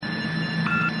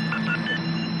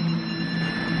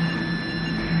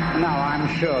Now,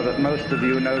 I'm sure that most of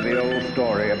you know the old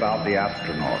story about the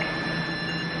astronaut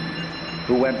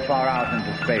who went far out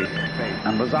into space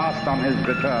and was asked on his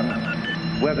return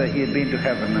whether he had been to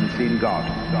heaven and seen God.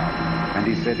 And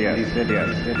he said yes.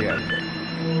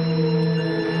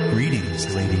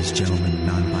 Greetings, ladies, gentlemen,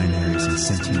 non-binaries, and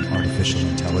sentient artificial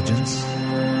intelligence.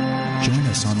 Join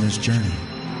us on this journey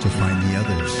to find the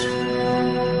others.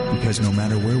 Because no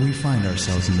matter where we find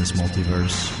ourselves in this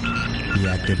multiverse, the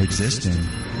act of existing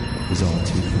is all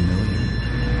too familiar.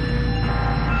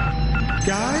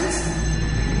 Guys?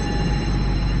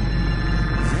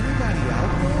 Is anybody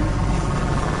out there?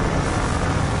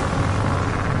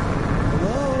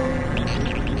 Hello?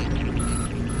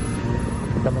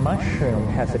 The mushroom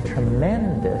has a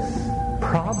tremendous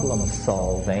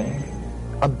problem-solving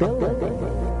ability.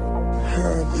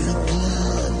 Herbs are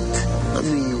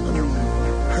plant.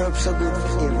 Herbs are good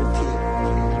for everything.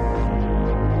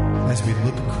 As we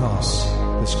look across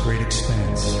this great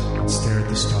expanse and stare at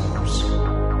the stars,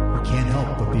 we can't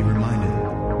help but be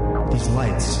reminded these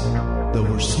lights, though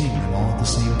we're seeing them all at the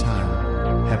same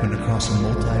time, happen across a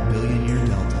multi-billion-year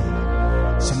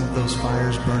delta. Some of those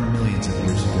fires burned millions of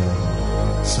years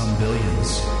ago, some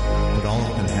billions, but all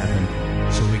of them happened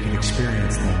so we could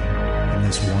experience them in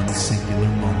this one singular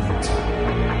moment.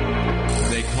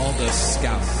 They called us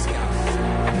scouts.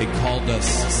 They called us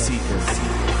seekers.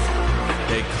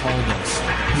 They called us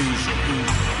Hoosier.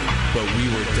 But we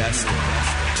were destined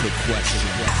to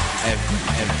question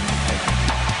everything.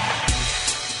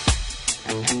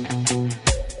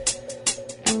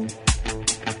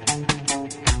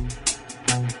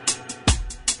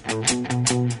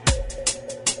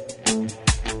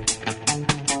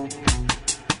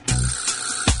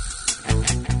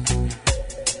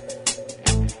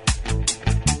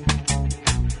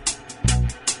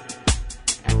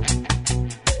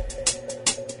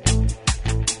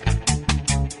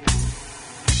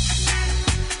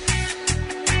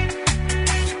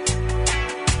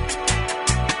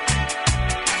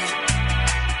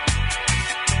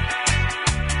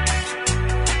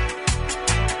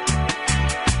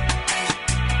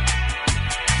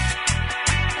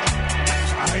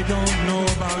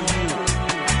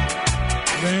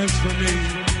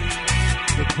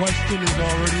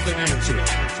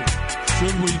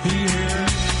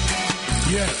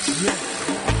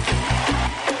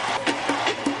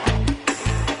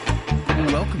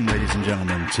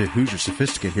 To Hoosier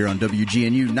Sophisticate here on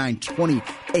WGNU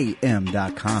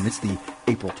 920am.com. It's the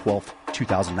April 12th,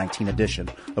 2019 edition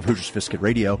of Hoosier Sophisticate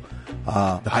Radio.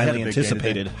 The highly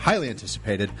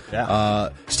anticipated.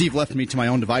 Yeah. Steve left me to my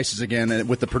own devices again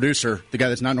with the producer, the guy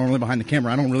that's not normally behind the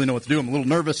camera. I don't really know what to do. I'm a little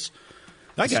nervous.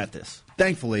 I got this.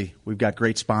 Thankfully, we've got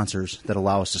great sponsors that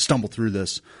allow us to stumble through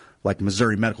this, like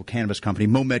Missouri Medical Cannabis Company.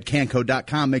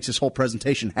 MomedCanco.com makes this whole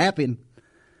presentation happen.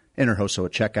 Enter HOSO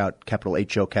at checkout, capital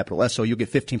H-O, capital S-O. You'll get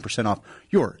 15% off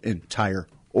your entire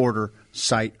order,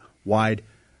 site-wide.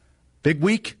 Big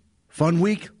week, fun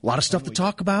week, a lot of stuff to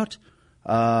talk about.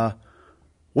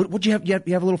 What'd you have?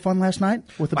 You have a little fun last night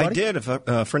with a buddy? I did.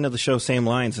 A friend of the show, Sam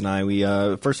Lyons, and I, we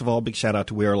first of all, big shout out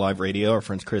to We Are Live Radio, our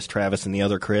friends Chris Travis and the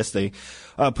other Chris. They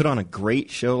put on a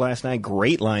great show last night,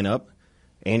 great lineup.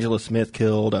 Angela Smith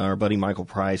killed. Our buddy Michael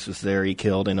Price was there. He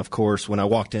killed. And, of course, when I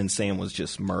walked in, Sam was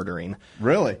just murdering.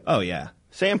 Really? Oh, yeah.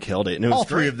 Sam killed it. And it was all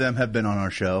three of them have been on our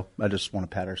show. I just want to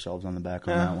pat ourselves on the back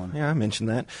on that one. Yeah, I mentioned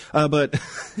that. But,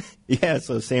 yeah,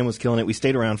 so Sam was killing it. We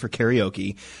stayed around for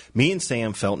karaoke. Me and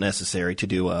Sam felt necessary to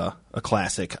do a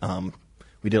classic.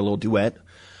 We did a little duet.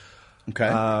 Okay.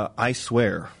 I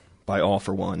Swear by All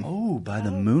for One. Oh, by the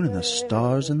moon and the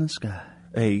stars in the sky.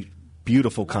 A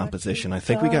beautiful composition. I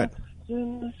think we got...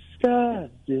 In the sky.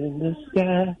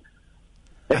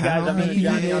 Hey guys, I'm in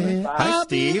Johnny on the spot. Hi,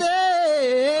 Steve.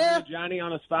 I'm Johnny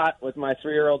on the spot with my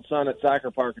 3-year-old son at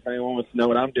soccer park. If anyone wants to know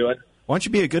what I'm doing, why don't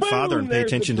you be a good father and pay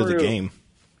attention to the game?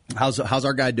 How's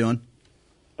our guy doing?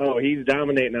 Oh, he's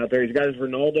dominating out there. He's got his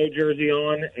Ronaldo jersey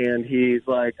on, and he's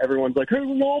like, everyone's like, "Hey,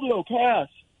 Ronaldo, pass."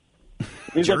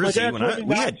 He's jersey. like,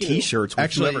 we had T-shirts.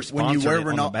 Actually, when you wear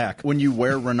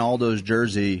Ronaldo's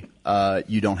jersey,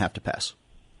 you don't have to pass.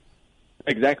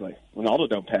 Exactly. Ronaldo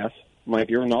don't pass. I'm like,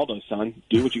 you're Ronaldo's son.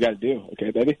 Do what you got to do, okay,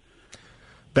 baby?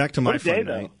 Back to my fun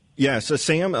night. Yeah, so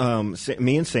Sam,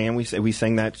 me and Sam, we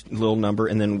sang that little number,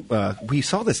 and then we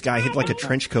saw this guy had like a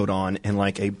trench coat on and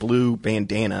like a blue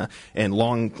bandana and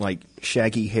long, like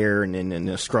shaggy hair and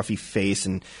a scruffy face,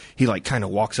 and he like kind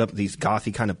of walks up with these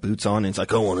gothy kind of boots on, and it's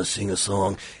like, I want to sing a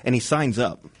song, and he signs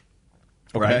up.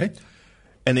 Okay. Right?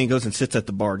 And then he goes and sits at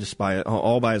the bar just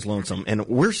all by his lonesome. And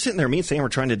we're sitting there, me and Sam were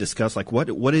trying to discuss, like, what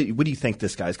do you think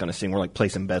this guy's going to sing? We're, like,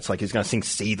 placing bets, like he's going to sing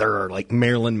Seether or, like,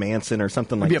 Marilyn Manson or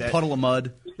something like that. Maybe a Puddle of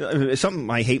Mud. something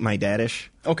I Hate My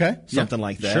Dad-ish. Okay. Something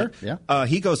like that. Sure, yeah.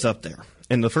 He goes up there,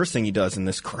 and the first thing he does in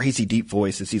this crazy deep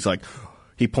voice is he's like,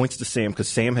 he points to Sam, because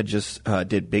Sam had just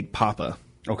did Big Papa.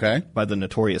 Okay. By the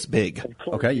Notorious Big.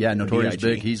 Okay, yeah, Notorious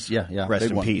B.I.G. Big. He's, yeah. Rest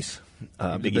big in one. peace,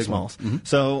 Biggie Smalls. Mm-hmm.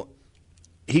 So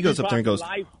he goes up there and goes,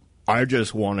 I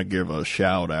just want to give a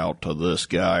shout out to this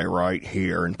guy right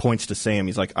here, and points to Sam.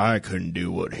 He's like, I couldn't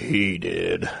do what he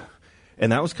did.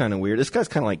 And that was kind of weird. This guy's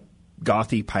kind of like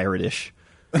gothy, pirate-ish.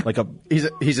 Like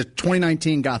he's a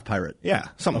 2019 goth pirate. Yeah,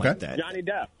 something like that. Johnny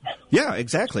Depp. Yeah,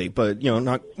 exactly. But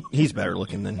he's better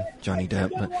looking than Johnny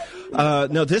Depp.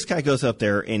 But, no, this guy goes up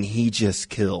there and he just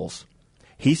kills.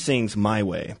 He sings "My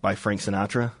Way" by Frank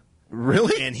Sinatra.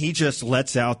 Really? And he just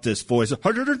lets out this voice, like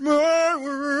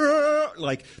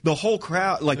the whole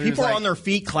crowd, like people are on their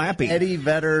feet clapping. Eddie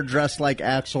Vedder dressed like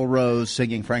Axl Rose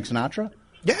singing Frank Sinatra.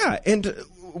 Yeah, and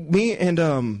me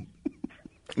and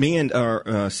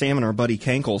Sam and our buddy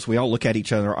Kankles, we all look at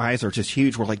each other. Our eyes are just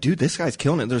huge. We're like, dude, this guy's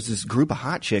killing it. There's this group of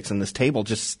hot chicks in this table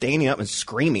just standing up and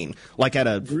screaming like at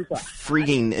a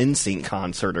freaking NSYNC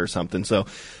concert or something. So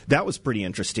that was pretty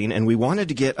interesting. And we wanted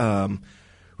to get our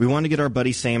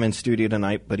buddy Sam in studio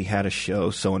tonight, but he had a show.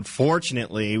 So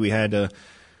unfortunately, we have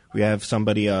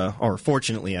somebody, or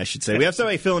fortunately, I should say, we have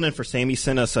somebody filling in for Sam. He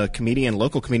sent us a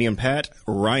local comedian, Pat.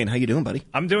 Ryan, how you doing, buddy?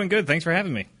 I'm doing good. Thanks for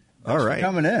having me. All right.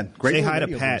 Coming in. Great. Say hi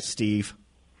to Pat, Steve.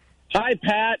 Hi,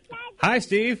 Pat. Hi,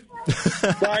 Steve.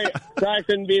 Sorry I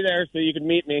couldn't be there so you could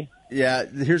meet me. Yeah,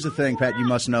 here's the thing, Pat. You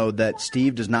must know that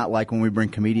Steve does not like when we bring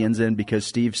comedians in because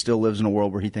Steve still lives in a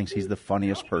world where he thinks he's the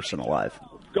funniest person alive.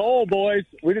 Go, boys.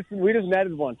 We just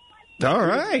netted one. All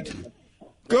right.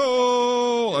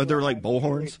 Go. Are there like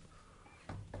bullhorns?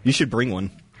 You should bring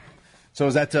one. So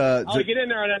is that... I'll get in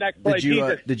there on that next play.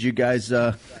 Did you guys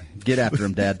get after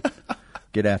him, Dad?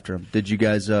 Get after him. Did you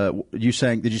guys? Did you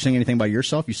sing anything by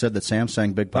yourself? You said that Sam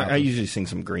sang Big Papa. I usually sing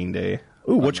some Green Day.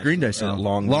 Ooh, which Green Day song?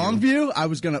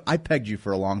 Longview. I pegged you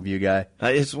for a Longview guy.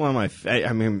 It's one of my.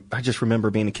 I mean, I just remember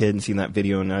being a kid and seeing that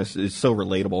video, and it's so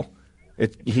relatable.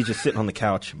 He's just sitting on the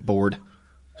couch, bored,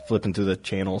 flipping through the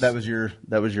channels. That was your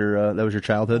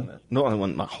childhood? No, I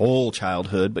wasn't my whole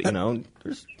childhood, but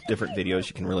there's different videos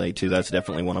you can relate to. That's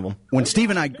definitely one of them. When Steve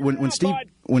and I,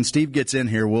 when Steve gets in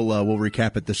here, we'll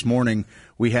recap it. This morning,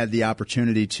 we had the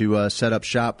opportunity to set up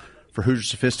shop for Hoosier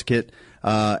Sophisticate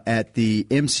at the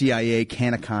MCIA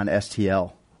Canacon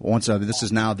STL. This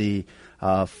is now the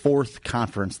fourth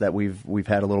conference that we've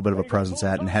had a little bit of a presence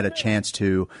at and had a chance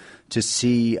to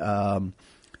see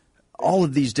all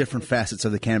of these different facets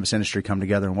of the cannabis industry come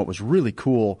together. And what was really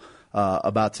cool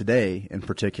about today in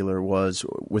particular was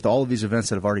with all of these events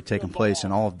that have already taken place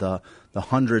and all of the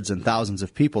hundreds and thousands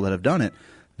of people that have done it,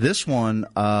 this one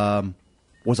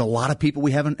was a lot of people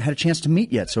we haven't had a chance to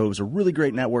meet yet. So it was a really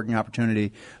great networking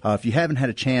opportunity. If you haven't had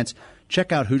a chance,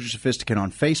 check out Hoosier Sophisticate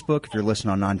on Facebook. If you're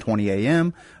listening on 920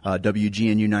 AM,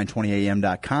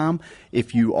 WGNU920am.com.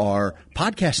 If you are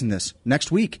podcasting this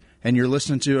next week and you're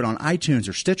listening to it on iTunes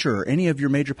or Stitcher or any of your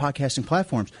major podcasting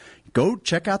platforms, go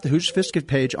check out the Hoosier Sophisticate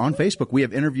page on Facebook. We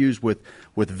have interviews with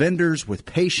vendors, with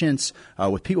patients,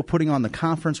 with people putting on the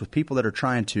conference, with people that are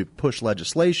trying to push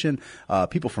legislation,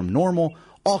 people from NORML.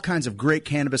 All kinds of great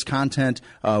cannabis content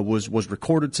was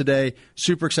recorded today.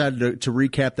 Super excited to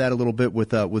recap that a little bit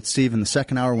with Steve in the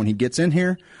second hour when he gets in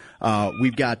here.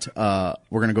 We're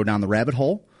going to go down the rabbit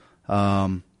hole.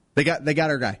 They got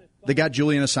our guy. They got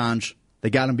Julian Assange. They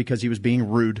got him because he was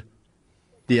being rude.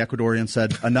 The Ecuadorian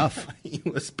said, enough. He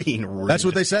was being rude. That's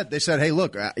what they said. They said, hey,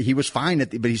 look, he was fine,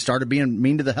 but he started being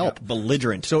mean to the help. Yeah,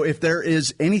 belligerent. So if there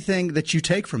is anything that you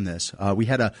take from this, we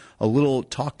had a little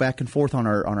talk back and forth on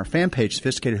our fan page,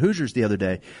 Sophisticated Hoosiers, the other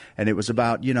day, and it was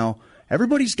about,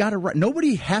 everybody's got a right.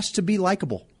 Nobody has to be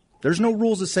likable. There's no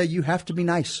rules that say you have to be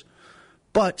nice.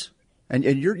 But... And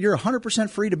you're 100%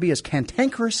 free to be as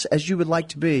cantankerous as you would like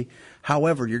to be.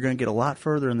 However, you're going to get a lot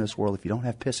further in this world if you don't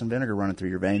have piss and vinegar running through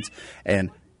your veins. And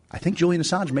I think Julian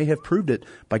Assange may have proved it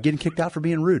by getting kicked out for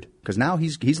being rude, because now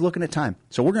he's looking at time.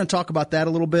 So we're going to talk about that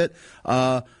a little bit.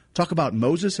 Talk about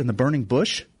Moses and the burning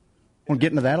bush. Want to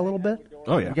get into that a little bit?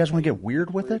 Oh, yeah. You guys want to get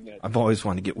weird with it? I've always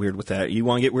wanted to get weird with that. You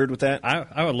want to get weird with that?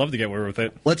 I would love to get weird with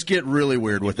it. Let's get really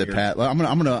weird with it, Pat. I'm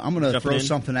gonna throw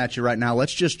something at you right now.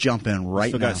 Let's just jump in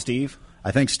right now. Got Steve?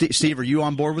 I think Steve, are you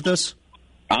on board with this?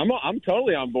 I'm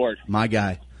totally on board. My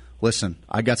guy. Listen,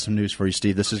 I got some news for you,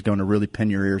 Steve. This is going to really pin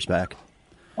your ears back.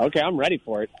 Okay, I'm ready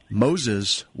for it.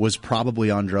 Moses was probably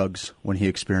on drugs when he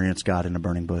experienced God in a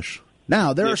burning bush.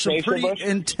 Now, there are some pretty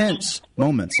intense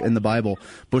moments in the Bible.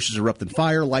 Bushes erupt in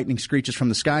fire, lightning screeches from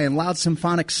the sky, and loud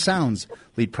symphonic sounds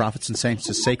lead prophets and saints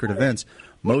to sacred events.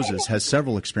 Moses has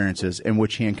several experiences in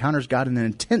which he encounters God in an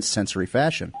intense sensory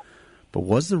fashion. But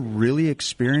was there really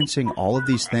experiencing all of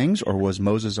these things, or was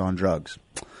Moses on drugs?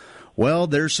 Well,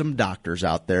 there's some doctors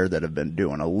out there that have been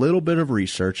doing a little bit of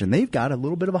research, and they've got a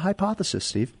little bit of a hypothesis,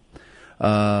 Steve.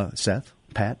 Seth,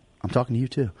 Pat, I'm talking to you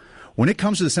too. When it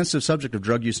comes to the sensitive subject of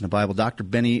drug use in the Bible, Dr.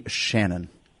 Benny Shannon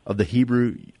of the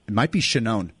Hebrew, it might be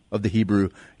Shannon of the Hebrew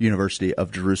University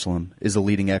of Jerusalem, is the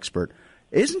leading expert.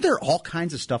 Isn't there all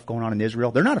kinds of stuff going on in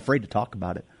Israel? They're not afraid to talk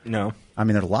about it. No. I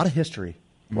mean, there's a lot of history.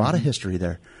 A lot of history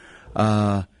there.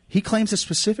 He claims that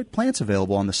specific plants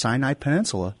available on the Sinai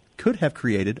Peninsula could have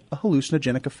created a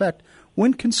hallucinogenic effect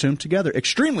when consumed together,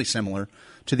 extremely similar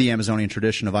to the Amazonian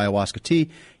tradition of ayahuasca tea.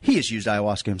 He has used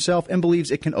ayahuasca himself and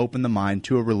believes it can open the mind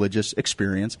to a religious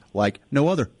experience like no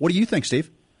other. What do you think, Steve?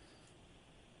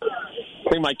 I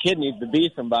think my kid needs to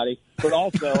be somebody, but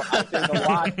also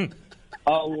I think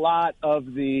a lot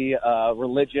of the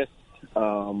religious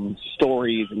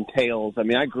stories and tales. I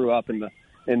mean, I grew up in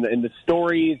the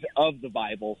stories of the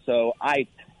Bible, so I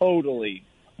totally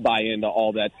buy into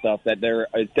all that stuff, that there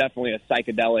is definitely a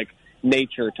psychedelic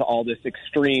nature to all this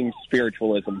extreme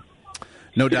spiritualism.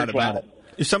 No doubt about it.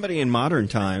 If somebody in modern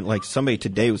time, like somebody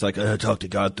today was like, I talked to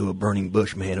God through a burning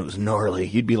bush, man, it was gnarly.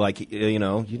 You'd be like,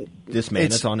 this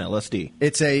man is on LSD.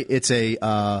 It's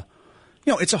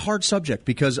a hard subject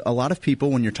because a lot of people,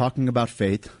 when you're talking about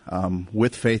faith,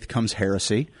 with faith comes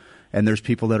heresy, and there's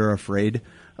people that are afraid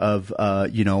of,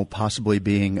 possibly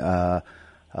being,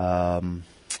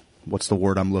 what's the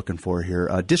word I'm looking for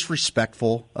here?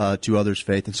 Disrespectful to others'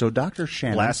 faith. And so Dr.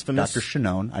 Shannon, blasphemous. Dr.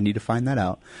 Shannon, I need to find that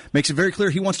out, makes it very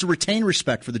clear he wants to retain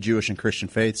respect for the Jewish and Christian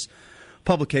faiths.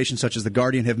 Publications such as The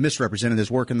Guardian have misrepresented his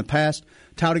work in the past,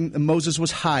 touting that Moses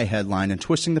was high headline and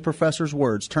twisting the professor's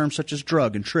words. Terms such as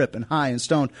drug and trip and high and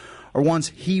stone are ones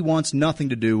he wants nothing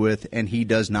to do with and he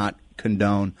does not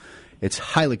condone. It's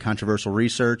highly controversial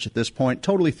research at this point,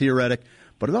 totally theoretic,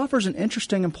 but it offers an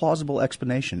interesting and plausible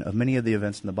explanation of many of the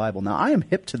events in the Bible. Now, I am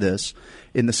hip to this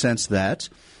in the sense that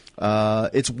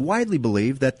it's widely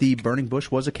believed that the burning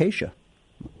bush was acacia.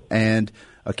 And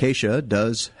acacia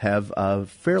does have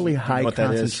fairly high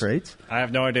concentrates. I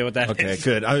have no idea what that is. Okay,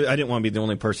 good. I didn't want to be the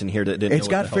only person here that didn't know what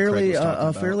the hell Craig was talking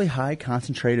about. Fairly high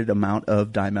concentrated amount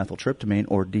of dimethyltryptamine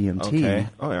or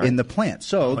DMT in the plant.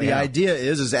 So the idea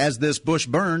is as this bush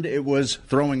burned, it was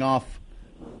throwing off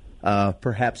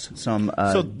perhaps some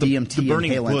DMT. The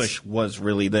burning inhalants. bush was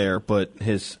really there, but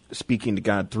his speaking to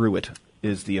God through it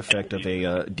is the effect of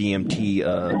a DMT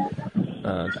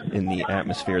in the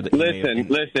atmosphere. That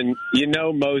listen. You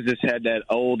know Moses had that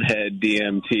old head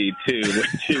DMT too,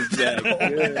 which is that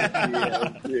good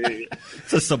DMT.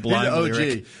 It's a sublime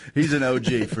lyric. He's an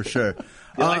OG for sure.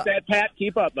 You like that, Pat?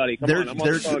 Keep up, buddy. Come on, I'm on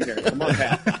the phone here. Come on,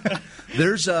 Pat.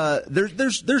 There's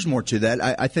more to that.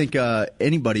 I think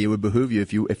anybody, it would behoove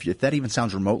you if that even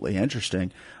sounds remotely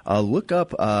interesting, look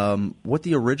up what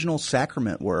the original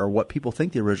sacrament were, or what people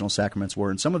think the original sacraments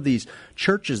were. And some of these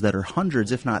churches that are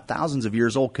hundreds, if not thousands of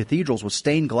years old, cathedrals with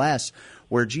stained glass,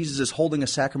 where Jesus is holding a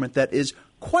sacrament that is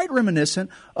quite reminiscent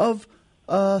of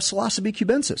psilocybe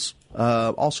cubensis,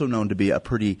 also known to be a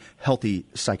pretty healthy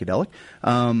psychedelic.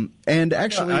 And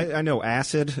actually, I know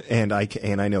acid and I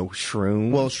know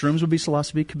shrooms. Well, shrooms would be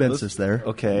psilocybe cubensis there.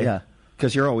 Okay, yeah,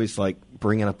 because you're always like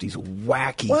bringing up these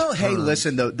wacky. Well, terms. hey,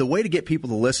 listen, the way to get people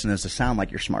to listen is to sound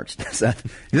like you're smart.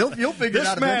 You'll figure it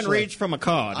out. This man eventually. reads from a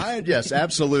cod. Yes,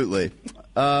 absolutely.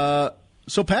 So,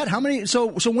 Pat, how many? So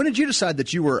when did you decide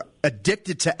that you were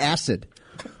addicted to acid?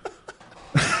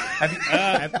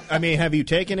 Have you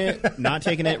taken it? Not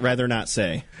taken it? Rather not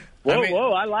say.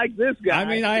 Whoa! I like this guy. I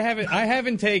mean, I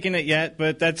haven't taken it yet,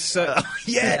 but that's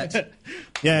yet.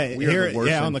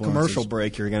 Yeah, on the commercial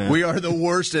break, you're gonna. We are the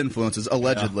worst influences,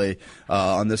 allegedly,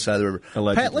 on this side of the river.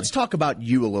 Allegedly. Pat, let's talk about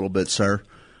you a little bit, sir.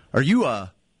 Are you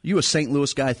a St.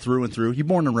 Louis guy through and through? You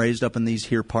born and raised up in these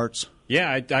here parts?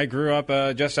 Yeah, I grew up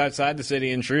just outside the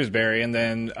city in Shrewsbury, and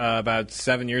then about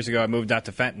 7 years ago, I moved out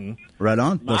to Fenton. Right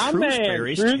on. My man,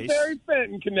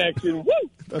 Shrewsbury-Fenton connection. Woo!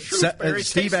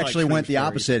 Steve actually went the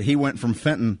opposite. He went from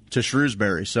Fenton to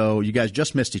Shrewsbury, so you guys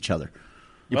just missed each other.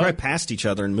 You probably passed each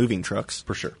other in moving trucks.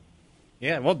 For sure.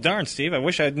 Yeah, well, darn, Steve. I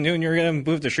wish I knew you were going to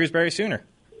move to Shrewsbury sooner.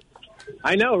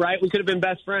 I know, right? We could have been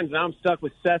best friends. Now I'm stuck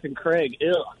with Seth and Craig.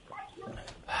 Ew. All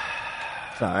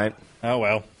right. Oh,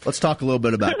 well. Let's talk a little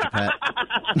bit about you, Pat.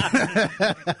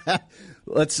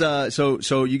 Let's.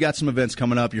 So you got some events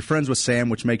coming up. You're friends with Sam,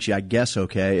 which makes you, I guess,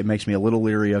 okay. It makes me a little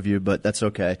leery of you, but that's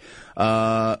okay.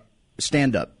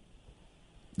 Stand up.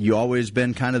 you always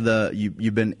been kind of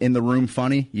you've been in the room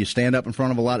funny? You stand up in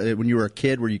front of a lot of, when you were a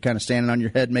kid, were you kind of standing on your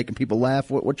head making people laugh?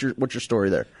 What's your story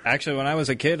there? Actually, when I was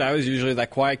a kid, I was usually that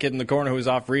quiet kid in the corner who was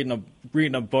off reading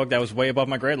a book that was way above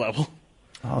my grade level.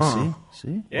 Oh,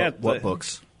 see? Yeah. What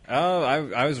books? Oh,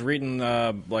 I was reading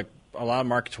like a lot of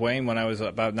Mark Twain when I was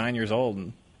about 9 years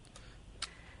old.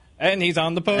 And he's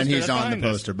on the poster. And he's on the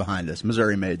poster behind us.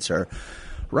 Missouri made, sir.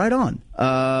 Right on.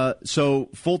 So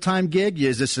full-time gig?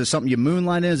 Is this something you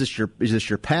moonlight in? Is this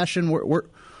your passion?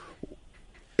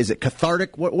 Is it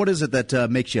cathartic? What is it that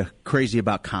makes you crazy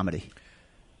about comedy?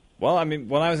 Well, I mean,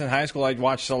 when I was in high school, I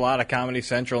watched a lot of Comedy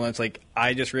Central, and it's like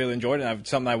I just really enjoyed it. It's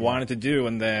something I wanted to do,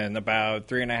 and then about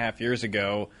 3.5 years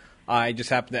ago, I just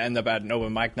happened to end up at an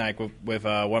open mic night with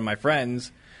one of my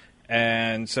friends,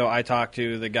 and so I talked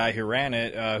to the guy who ran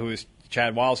it, who is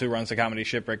Chad Walls, who runs the Comedy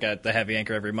Shipwreck at the Heavy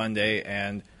Anchor every Monday,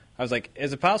 and I was like,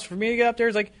 is it possible for me to get up there?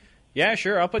 He's like, yeah,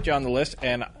 sure, I'll put you on the list.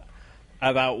 And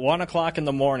about 1 o'clock in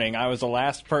the morning, I was the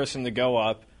last person to go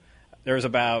up. There was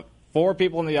about 4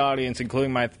 people in the audience,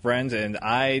 including my friends, and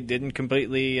I didn't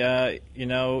completely, eat.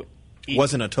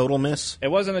 Wasn't a total miss?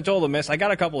 It wasn't a total miss. I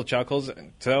got a couple of chuckles,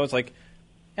 so I was like,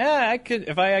 yeah, I could,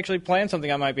 if I actually planned something,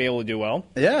 I might be able to do well.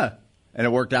 Yeah. And it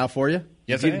worked out for you?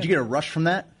 Yes, Did you get a rush from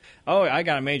that? Oh, I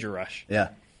got a major rush. Yeah.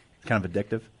 Kind of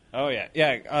addictive? Oh, yeah.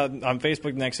 Yeah, on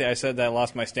Facebook the next day, I said that I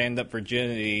lost my stand-up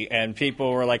virginity, and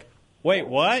people were like, wait,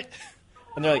 what?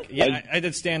 And they're like, yeah, I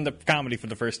did stand-up comedy for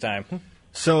the first time.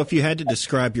 So if you had to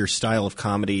describe your style of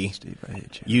comedy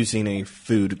using a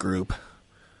food group,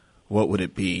 what would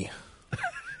it be?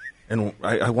 And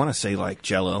I want to say like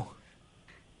Jell-O.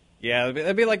 Yeah,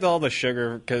 it'd be like all the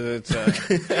sugar because it's.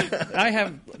 I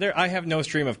have no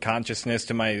stream of consciousness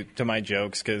to my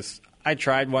jokes because I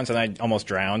tried once and I almost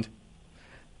drowned.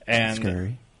 And that's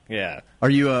scary. Yeah. Are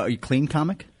you a clean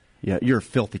comic? Yeah, you're a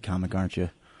filthy comic, aren't you?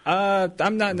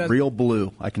 I'm not real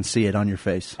blue. I can see it on your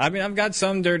face. I mean, I've got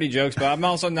some dirty jokes, but I'm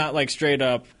also not like straight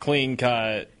up clean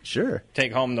cut. Sure.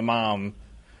 Take home the mom.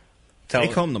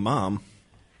 Take home the mom.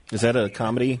 Is that a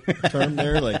comedy term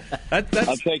there? Like that's...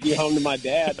 I'll take you home to my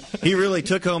dad. He really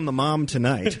took home the mom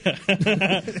tonight.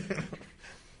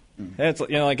 It's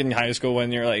like in high school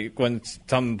when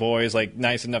some boys like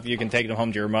nice enough you can take them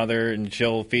home to your mother and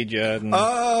she'll feed you. And...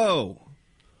 Oh,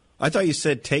 I thought you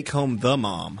said take home the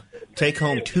mom. Take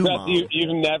home to mom.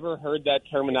 You've never heard that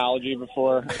terminology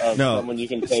before of someone you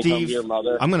can take Steve, home to your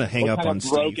mother? I'm going to hang up on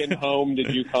Steve. What broken home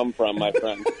did you come from, my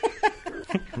friend?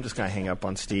 I'm just going to hang up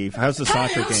on Steve. How's the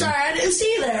soccer game? I'm sorry, I didn't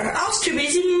see you there. I was too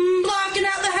busy blocking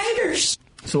out the haters.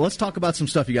 So let's talk about some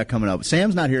stuff you got coming up.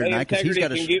 Sam's not here tonight because he's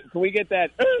got can we get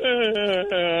that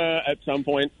at some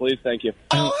point, please? Thank you.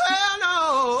 Oh, hell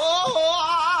no!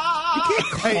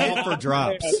 You can't call for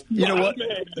drops. You know what?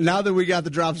 Now that we got the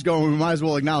drops going, we might as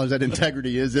well acknowledge that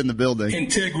integrity is in the building.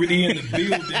 Integrity in the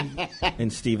building.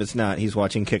 And Steve is not. He's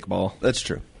watching kickball. That's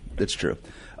true. That's true.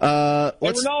 Hey,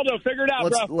 Ronaldo, figure it out,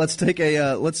 bro. Let's take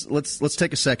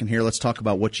a second here. Let's talk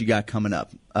about what you got coming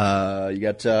up. You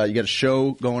got a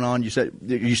show going on. You said,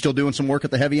 are you still doing some work at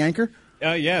the Heavy Anchor?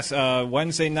 Yes.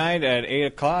 Wednesday night at 8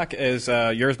 o'clock is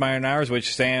Yours, Mine, and Ours,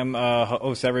 which Sam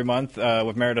hosts every month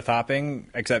with Meredith Hopping.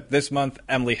 Except this month,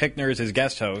 Emily Hickner is his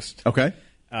guest host. Okay.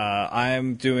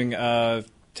 I'm doing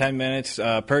 10 minutes.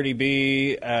 Purdy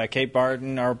B, Kate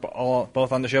Barton are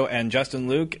both on the show, and Justin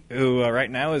Luke, who right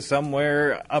now is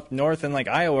somewhere up north in like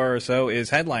Iowa or so,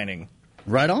 is headlining.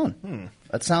 Right on.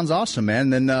 That sounds awesome, man.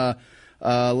 Then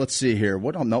let's see here.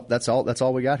 Nope, that's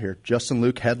all we got here. Justin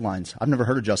Luke headlines. I've never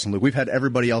heard of Justin Luke. We've had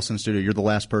everybody else in the studio. You're the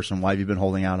last person. Why have you been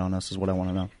holding out on us is what I want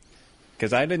to know.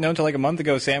 Because I didn't know until like a month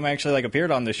ago Sam actually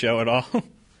appeared on this show at all.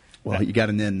 Well, you got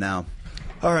an in now.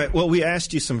 All right. Well, we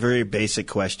asked you some very basic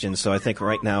questions, so I think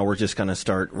right now we're just going to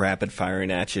start rapid firing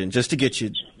at you, and just to get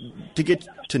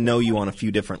to know you on a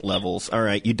few different levels. All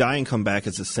right. You die and come back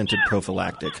as a scented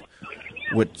prophylactic.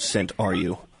 What scent are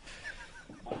you?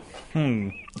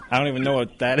 I don't even know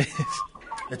what that is.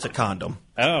 It's a condom.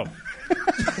 Oh.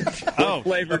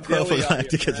 Flavor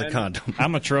prophylactic is a condom.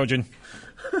 I'm a Trojan.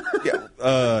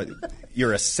 Yeah.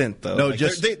 You're a scent, though. No, like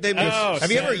just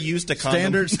have you ever used a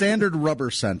condom? Standard rubber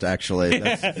scent, actually.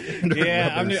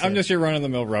 Yeah, I'm just your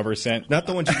run-of-the-mill rubber scent. Not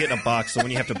the ones you get in a box, the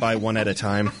one you have to buy one at a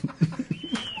time.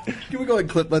 Can we go ahead and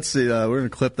clip? Let's see. We're going to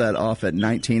clip that off at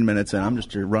 19 minutes, and I'm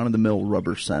just your run-of-the-mill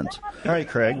rubber scent. All right,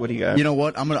 Craig, what do you got? You know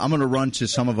what? I'm going to run to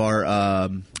some of our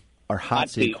hot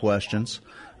seat questions.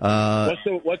 What's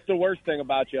the worst thing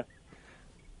about you?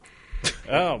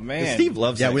 Oh man, Steve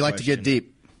loves. Yeah, that we like question. to get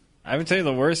deep. I would tell you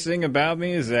the worst thing about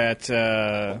me is that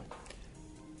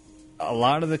A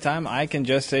lot of the time, I can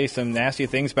just say some nasty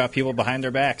things about people behind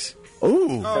their backs.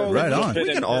 Ooh, right on.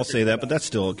 We can all say that, but that's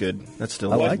still good. That's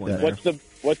still I a like one that. there.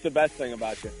 What's the best thing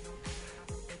about you?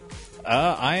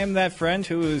 I am that friend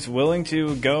who is willing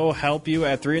to go help you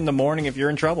at 3 a.m. if you're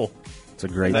in trouble. It's a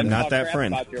great. I'm not Talk that crap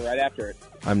friend. About you right after it.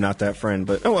 I'm not that friend,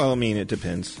 but I mean, it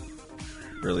depends.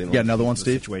 Really, You got another one, the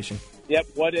Steve? Situation. Yep.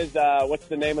 What's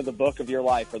the name of the book of your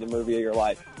life or the movie of your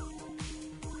life?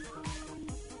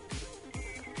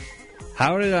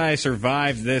 How did I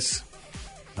survive this?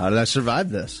 How did I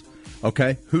survive this?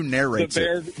 Okay, who narrates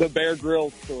it? The Bear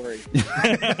Grylls story.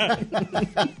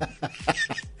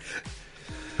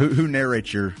 Who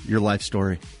narrates your life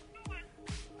story?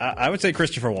 I would say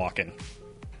Christopher Walken.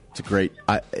 It's a great.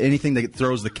 Anything that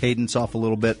throws the cadence off a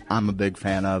little bit, I'm a big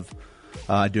fan of.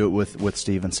 I do it with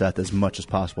Steve and Seth as much as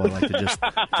possible. I like to just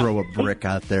throw a brick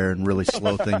out there and really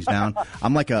slow things down.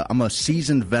 I'm a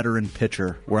seasoned veteran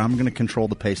pitcher where I'm going to control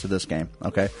the pace of this game.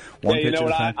 Okay, one you pitch know at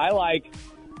a what time. I like?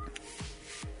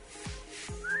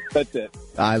 That's it.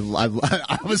 I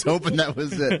was hoping that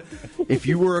was it. If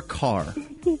you were a car,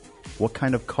 what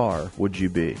kind of car would you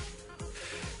be?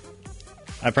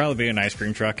 I'd probably be an ice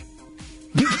cream truck.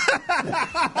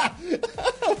 Why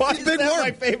is Big that Worm.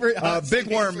 my favorite?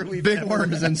 Big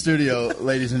Worm is in studio,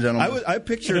 ladies and gentlemen. I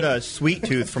pictured Sweet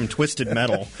Tooth from Twisted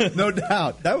Metal. No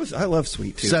doubt. I love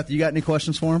Sweet Tooth. Seth, you got any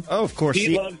questions for him? Oh, of course.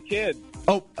 He loves kids.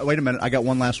 Oh, wait a minute. I got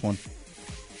one last one.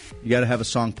 You got to have a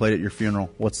song played at your funeral.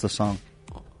 What's the song?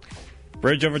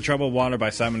 Bridge Over Troubled Water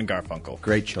by Simon and Garfunkel.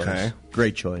 Great choice. Okay.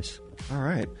 Great choice. All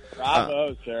right.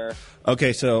 Bravo, sir.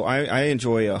 Okay, so I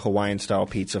enjoy a Hawaiian style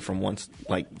pizza from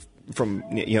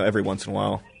every once in a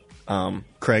while.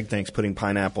 Craig thinks putting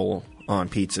pineapple on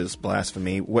pizza is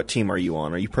blasphemy. What team are you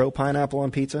on? Are you pro pineapple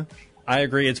on pizza? I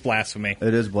agree, it's blasphemy.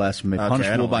 It is blasphemy. Okay, I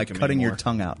Punishable don't by like 'em cutting your anymore.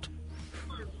 tongue out.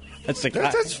 That's like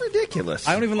That's ridiculous.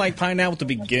 I don't even like pineapple to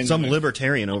begin Some with.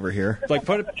 libertarian over here. Like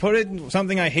put it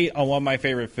something I hate on one of my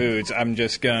favorite foods. I'm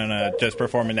just gonna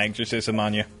perform an exorcism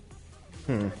on you.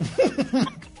 You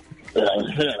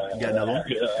got another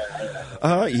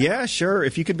one? Yeah, sure.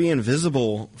 If you could be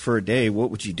invisible for a day,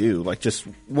 what would you do? Like just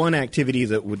one activity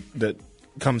that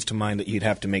comes to mind that you'd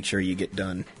have to make sure you get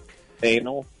done.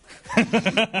 Anal.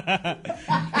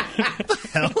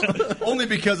 Only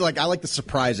because I like the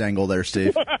surprise angle there,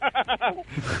 Steve.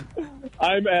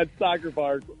 I'm at soccer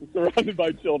park, surrounded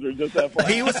by children. Just that far.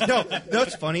 He was no.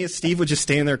 What's funny is Steve would just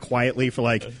stand there quietly for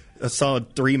like a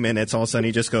solid 3 minutes. All of a sudden,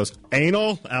 he just goes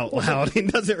anal out loud. He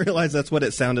doesn't realize that's what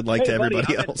it sounded like to buddy,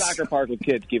 everybody I'm else. At soccer park with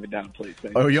kids. Keep it down, please.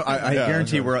 Thank Oh, you. I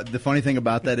guarantee we're. The funny thing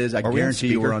about that is, I we on guarantee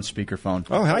you speaker? we're on speakerphone.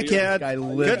 Oh, hi, kid. Guy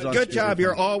lives on Good job. speakerphone.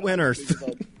 You're all winners.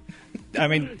 I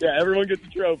mean, Yeah, everyone gets a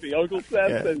trophy. Uncle Seth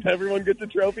Yeah. says everyone gets a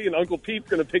trophy, and Uncle Pete's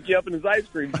going to pick you up in his ice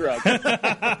cream truck.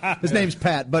 His name's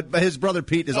Pat, but his brother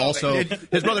Pete is also.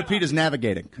 His brother Pete is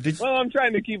navigating. Well, I'm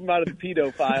trying to keep him out of the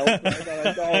pedophile. So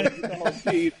I thought I'd call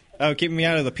Pete. oh, keeping me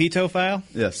out of the peto file?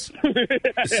 Yes.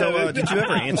 So, did you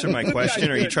ever answer my question,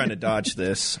 or are you trying to dodge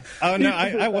this? Oh no,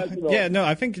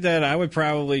 I think that I would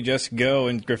probably just go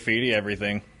and graffiti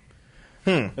everything.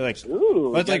 Like,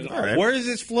 Ooh, it's like, all right. where does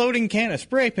this floating can of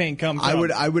spray paint come from?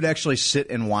 I would actually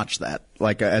sit and watch that,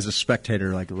 as a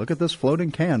spectator. Look at this floating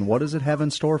can. What does it have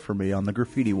in store for me on the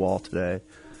graffiti wall today?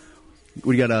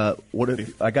 We got I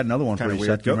got another one for Kinda you,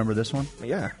 weird. Seth. Do you Go. remember this one?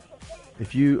 Yeah.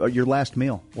 If you your last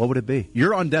meal, what would it be?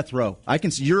 You're on death row. I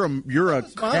can see you're a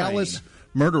callous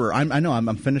murderer. I know.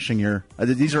 I'm finishing your.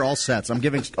 These are all sets. I'm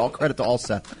giving all credit to all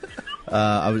sets.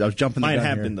 I was jumping the Mine gun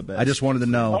have here. been the best. I just wanted to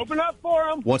know Open up for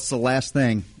him. what's the last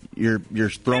thing you're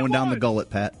throwing down the gullet,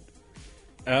 Pat.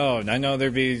 Oh, I know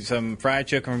there'd be some fried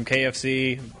chicken from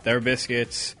KFC, their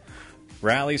biscuits,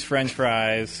 Rally's French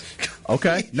fries.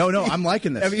 Okay. No, I'm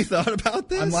liking this. Have you thought about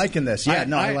this? I'm liking this. Yeah,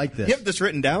 I like this. You have this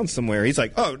written down somewhere. He's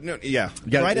like, oh no, yeah,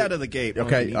 right out of the gate.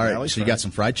 Okay, all right. So you got some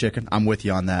fried chicken. I'm with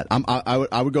you on that.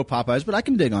 I would go Popeyes, but I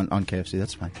can dig on KFC.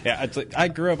 That's fine. Yeah, it's like, I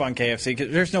grew up on KFC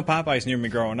because there's no Popeyes near me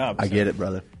growing up. I get it,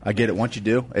 brother. I get it. Once you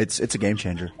do, it's a game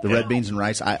changer. The red beans and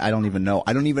rice. I don't even know.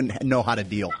 I don't even know how to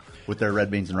deal with their red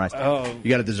beans and rice. Oh.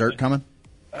 You got a dessert coming?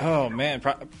 Oh man,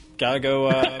 gotta go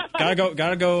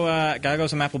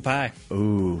some apple pie.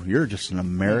 Ooh, you're just an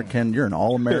American. You're an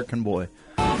all-American boy.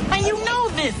 And you know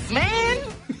this, man.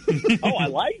 Oh, I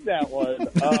like that one.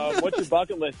 What's your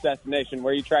bucket list destination?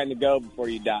 Where are you trying to go before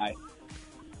you die?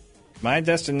 My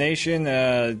destination,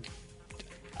 I'd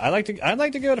like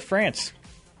to go to France.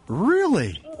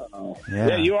 Really?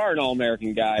 Yeah, you are an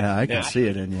all-American guy. Yeah, I can see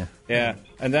it in you. Yeah,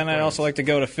 and then I'd also like to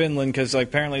go to Finland because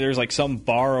apparently there's some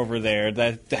bar over there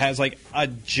that has a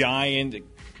giant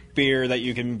beer that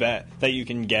you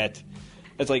can get.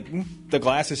 It's like the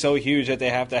glass is so huge that they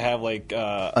have to have like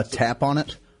a tap on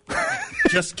it.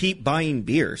 Just keep buying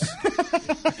beers.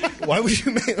 Why would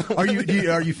you make? Are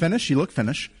you Finnish? You look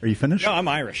Finnish. Are you Finnish? No, I'm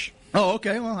Irish. Oh,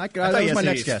 okay. Well, that was my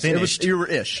next guess. You were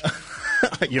ish.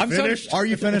 You finished? Are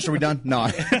you finished? Are we done? No.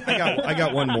 I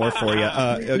got one more for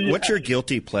you. What's your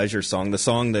guilty pleasure song? The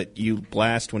song that you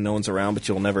blast when no one's around, but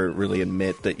you'll never really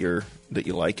admit that you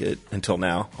like it until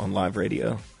now on live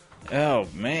radio. Oh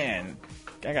man,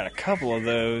 I got a couple of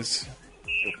those.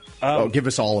 Give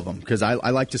us all of them, because I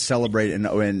like to celebrate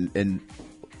and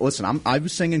listen. I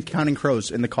was singing Counting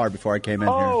Crows in the car before I came in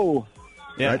here.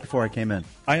 Yeah. Right before I came in.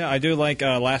 I do like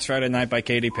Last Friday Night by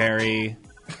Katy Perry.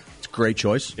 It's a great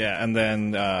choice. Yeah, and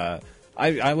then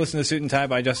I listen to Suit and Tie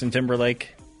by Justin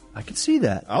Timberlake. I can see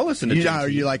that. I'll listen to Are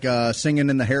you like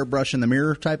singing in the hairbrush in the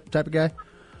mirror type of guy?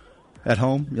 At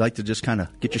home, you like to just kind of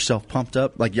get yourself pumped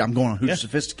up, like I'm going on Who's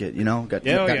Sophisticate, you know, got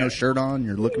no shirt on,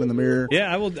 you're looking in the mirror.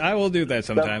 Yeah, I will do that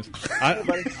sometimes.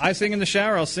 I sing in the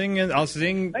shower. I'll sing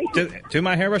to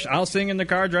my hairbrush. I'll sing in the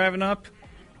car driving up.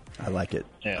 I like it.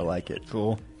 Yeah. I like it.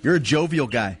 Cool. You're a jovial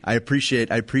guy. I appreciate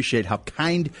how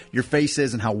kind your face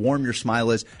is and how warm your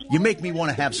smile is. You make me want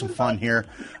to have some fun here.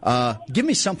 Give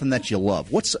me something that you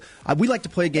love. We like to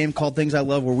play a game called Things I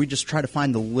Love, where we just try to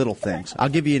find the little things. I'll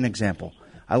give you an example.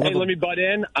 Let me butt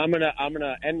in. I'm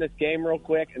gonna end this game real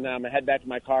quick, and then I'm gonna head back to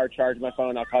my car, charge my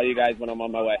phone. I'll call you guys when I'm on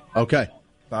my way. Okay.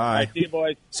 Bye. All right, see you,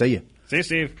 boys. See you. See you,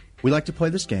 Steve. We like to play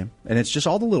this game, and it's just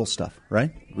all the little stuff,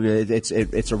 right?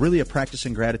 It's really a practice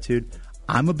in gratitude.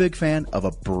 I'm a big fan of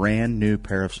a brand new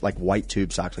pair of like white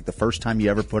tube socks, like the first time you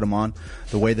ever put them on,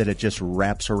 the way that it just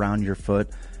wraps around your foot.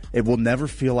 It will never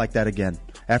feel like that again.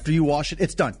 After you wash it,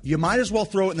 it's done. You might as well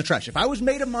throw it in the trash. If I was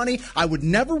made of money, I would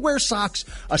never wear socks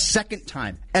a second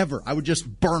time, ever. I would just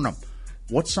burn them.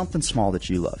 What's something small that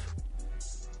you love?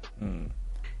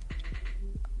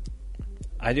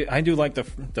 I do like the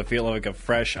feel of like a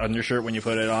fresh undershirt when you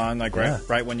put it on, like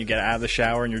right when you get out of the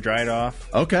shower and you're dried off.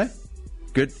 Okay.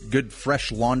 Good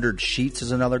fresh laundered sheets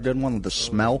is another good one with the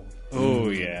smell. Oh,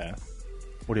 yeah.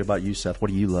 What about you, Seth?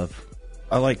 What do you love?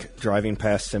 I like driving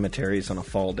past cemeteries on a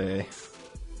fall day.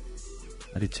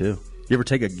 I do too. Are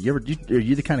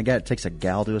you the kind of guy that takes a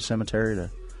gal to a cemetery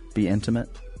to be intimate?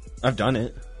 I've done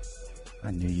it.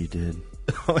 I knew you did.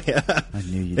 Oh yeah, I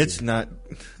knew you did. It's not.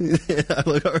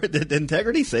 Did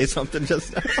Integrity say something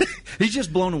just now? He's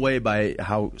just blown away by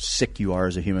how sick you are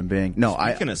as a human being. No,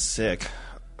 Speaking of sick,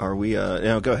 are we?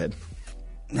 No, go ahead.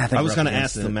 I was going to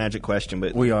ask the magic question,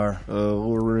 but we are.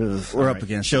 We're up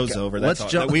against show's over.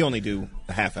 We only do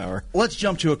a half hour. Let's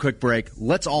jump to a quick break.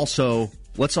 Let's also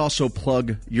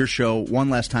plug your show one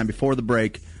last time before the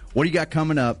break. What do you got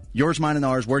coming up? Yours, mine, and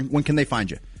ours. When can they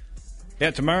find you?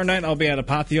 Yeah, tomorrow night I'll be at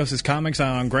Apotheosis Comics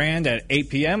on Grand at 8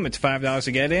 p.m. It's $5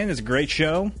 to get in. It's a great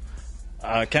show.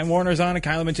 Ken Warner's on it,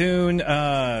 Kylie Mattoon,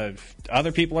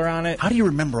 other people are on it. How do you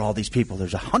remember all these people?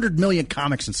 There's 100 million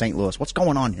comics in St. Louis. What's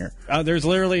going on here? There's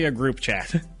literally a group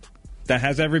chat that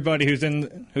has everybody who's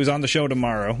on the show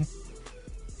tomorrow.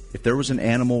 If there was an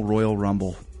animal Royal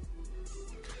Rumble,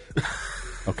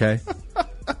 okay,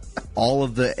 all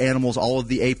of the animals, all of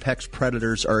the apex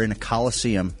predators are in a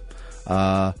coliseum.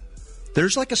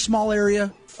 There's like a small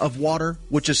area of water,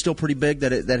 which is still pretty big.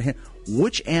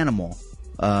 Which animal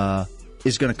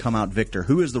is going to come out victor?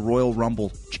 Who is the Royal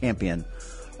Rumble champion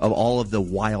of all of the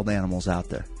wild animals out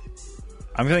there?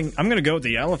 I'm going to go with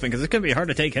the elephant because it's going to be hard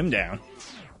to take him down.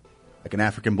 Like an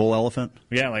African bull elephant?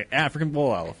 Yeah, like African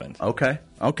bull elephant. Okay.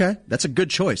 That's a good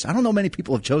choice. I don't know many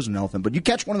people have chosen an elephant, but you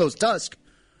catch one of those tusks,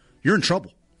 you're in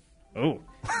trouble. Oh.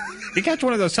 You catch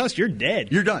one of those tusks, you're dead.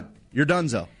 You're done. You're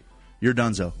donezo.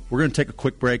 We're going to take a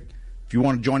quick break. If you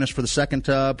want to join us for the second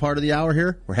part of the hour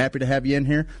here, we're happy to have you in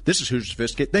here. This is Hoosier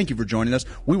Sophisticate. Thank you for joining us.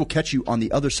 We will catch you on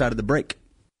the other side of the break.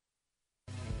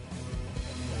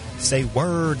 Say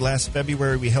word. Last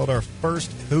February, we held our first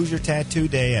Hoosier Tattoo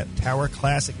Day at Tower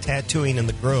Classic Tattooing in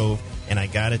the Grove, and I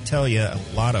got to tell you, a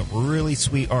lot of really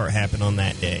sweet art happened on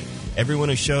that day. Everyone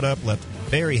who showed up left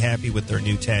very happy with their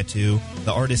new tattoo.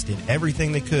 The artist did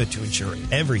everything they could to ensure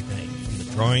everything, from the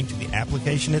drawing to the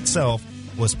application itself,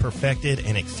 was perfected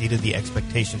and exceeded the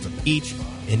expectations of each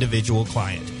individual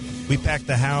client. We packed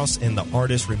the house, and the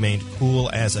artist remained cool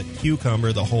as a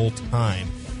cucumber the whole time.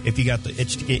 If you got the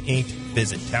itch to get inked,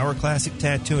 visit Tower Classic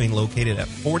Tattooing, located at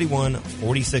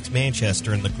 4146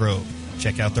 Manchester in the Grove.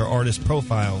 Check out their artist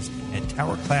profiles at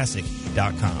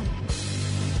towerclassic.com.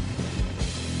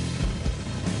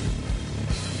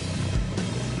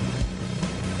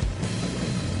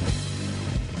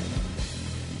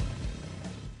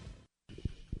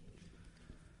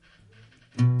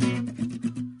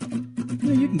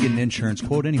 You can get an insurance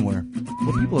quote anywhere.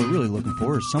 What people are really looking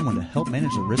for is someone to help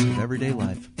manage the risk of everyday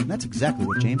life. And that's exactly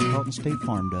what James Carlton State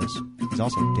Farm does. He's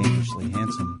also dangerously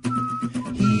handsome.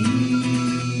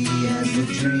 He has a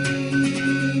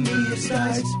dream he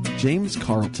starts. James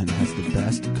Carlton has the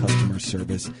best customer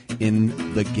service in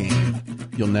the game.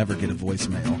 You'll never get a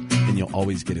voicemail, and you'll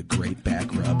always get a great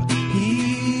back rub.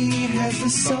 He has the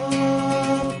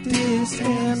softest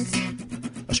hands.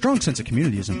 A strong sense of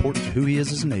community is important to who he is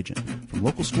as an agent. From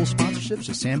local school sponsorships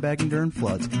to sandbagging during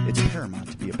floods, it's paramount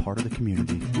to be a part of the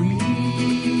community. We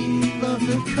love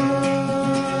the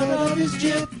cut of his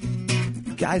jib.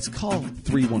 Guys, call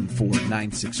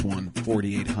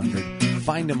 314-961-4800.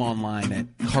 Find him online at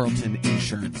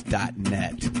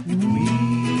carltoninsurance.net. We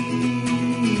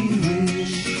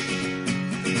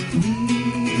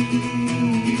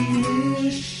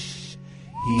wish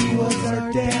he was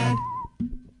our dad.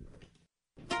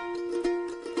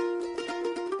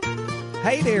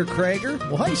 Hey there, Krager.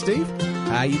 Well, hey, Steve.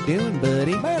 How you doing,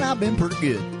 buddy? Man, I've been pretty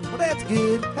good. Well, that's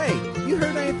good. Hey, you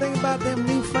heard anything about them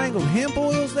newfangled hemp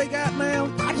oils they got now?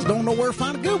 I just don't know where to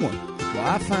find a good one. Well,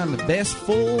 I find the best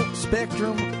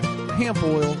full-spectrum hemp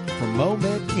oil from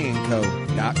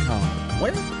MomedCanco.com.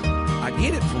 Where? I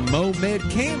get it from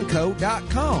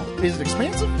MomedCanco.com. Is it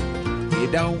expensive?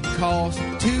 It don't cost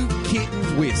 2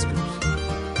 kittens' whiskers.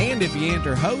 And if you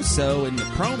enter HOSO in the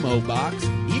promo box,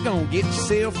 you're going to get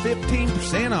yourself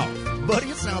 15% off. Buddy,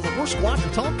 it sounds like we're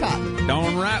squatting tall cotton.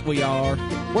 Darn right we are.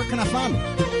 Where can I find them?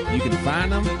 You can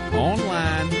find them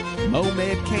online,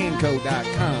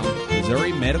 MomedCanco.com,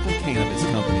 Missouri Medical Cannabis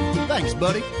Company. Thanks,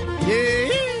 buddy. Yeah.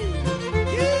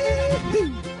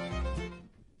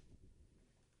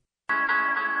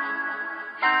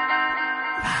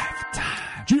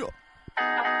 Lifetime. Yeah.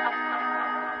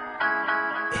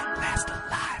 It lasts a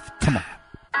lifetime. Come on.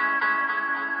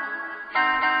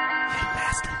 It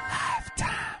lasts a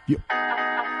lifetime. Yeah.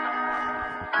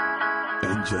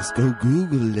 And just go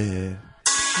Google it.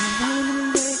 I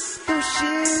wanna lay those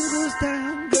shingles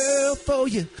down, girl, for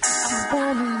you. I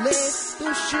wanna lay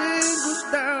those shingles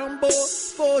down, boy,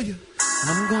 for you.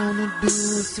 I'm gonna do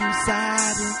some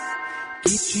siding,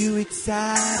 get you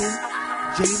excited.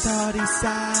 James Hardy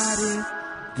siding.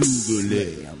 Google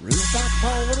it. Roof up for a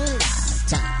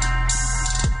lifetime.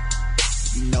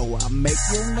 You know I make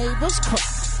your neighbors cry.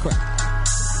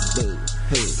 Boo,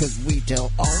 hoo. 'Cause we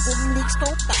tell all the leaks go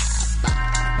bye.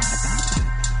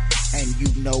 And you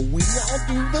know we all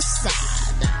do the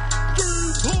side.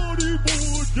 Party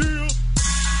boy, yeah.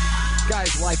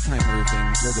 Guys, Lifetime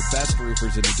Roofing, they're the best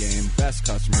roofers in the game, best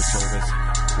customer service.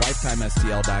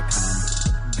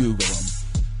 LifetimeSTL.com. Google them.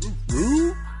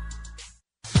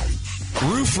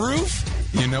 Roof?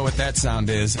 You know what that sound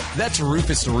is. That's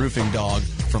Rufus the Roofing Dog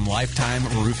from Lifetime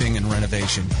Roofing and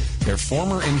Renovation. They're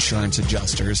former insurance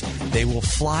adjusters. They will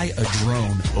fly a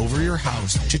drone over your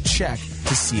house to check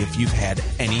to see if you've had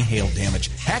any hail damage.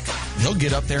 Heck, they'll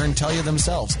get up there and tell you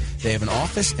themselves. They have an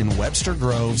office in Webster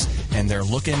Groves, and they're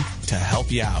looking to help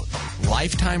you out.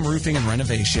 Lifetime Roofing and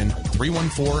Renovation,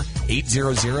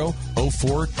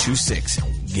 314-800-0426.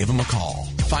 Give them a call.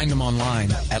 Find them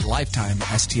online at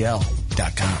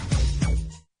LifetimeSTL.com.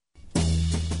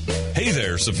 Hey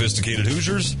there, sophisticated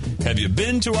Hoosiers. Have you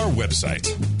been to our website?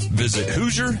 Visit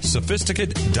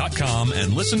HoosierSophisticate.com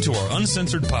and listen to our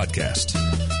uncensored podcast.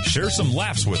 Share some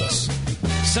laughs with us.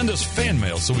 Send us fan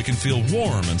mail so we can feel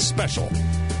warm and special.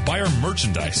 Buy our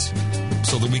merchandise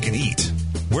so that we can eat.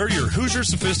 Wear your Hoosier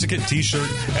Sophisticate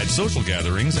t-shirt at social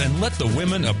gatherings and let the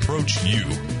women approach you.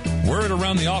 Wear it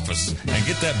around the office and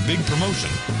get that big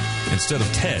promotion instead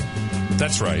of Ted.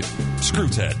 That's right. Screw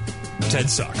Ted. Ted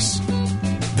sucks.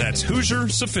 That's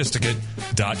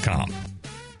HoosierSophisticate.com.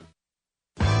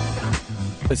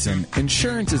 Listen,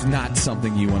 insurance is not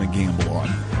something you want to gamble on.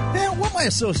 Yeah, what my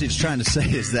associate's trying to say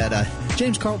is that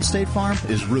James Carlton State Farm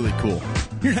is really cool.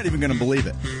 You're not even going to believe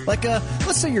it. Like,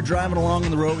 let's say you're driving along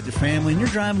on the road with your family, and you're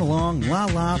driving along,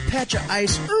 patch of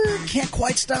ice, can't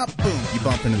quite stop, boom, you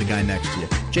bump into the guy next to you.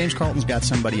 James Carlton's got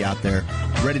somebody out there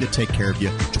ready to take care of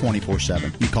you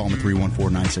 24/7. You call him at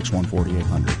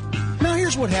 314-961-4800. Now,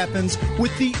 here's what happens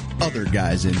with the other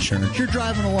guy's insurance. You're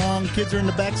driving along, kids are in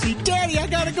the backseat. Daddy, I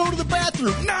got to go to the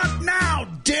bathroom. Not now,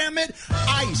 damn it.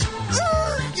 Ice.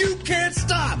 You can't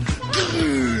stop.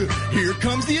 Here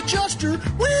comes the adjuster.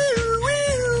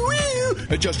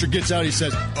 Adjuster gets out. He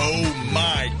says, oh,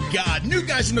 my God. New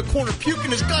guy's in the corner puking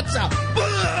his guts out.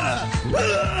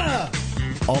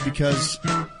 All because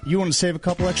you want to save a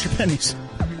couple extra pennies.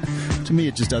 To me,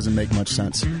 it just doesn't make much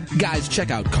sense. Guys,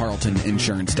 check out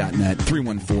carltoninsurance.net,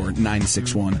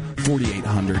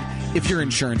 314-961-4800. If your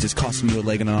insurance is costing you a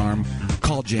leg and an arm,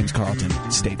 call James Carlton,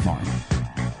 State Farm.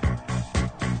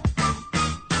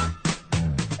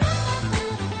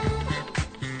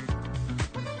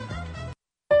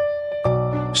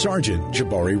 Sergeant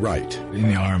Jabari Wright. In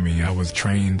the Army, I was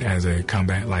trained as a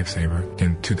combat lifesaver.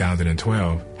 In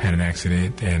 2012, had an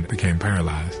accident and became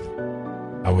paralyzed.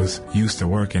 I was used to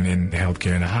working in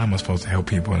healthcare, and how am I supposed to help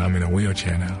people, and I'm in a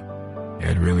wheelchair now?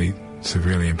 It really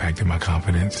severely impacted my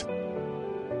confidence.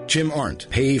 Jim Arndt,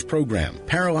 PAVE Program,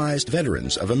 Paralyzed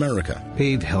Veterans of America.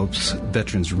 PAVE helps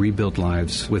veterans rebuild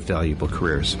lives with valuable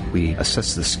careers. We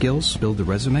assess the skills, build the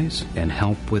resumes, and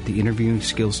help with the interviewing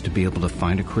skills to be able to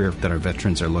find a career that our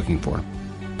veterans are looking for.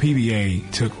 PVA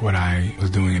took what I was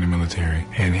doing in the military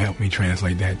and helped me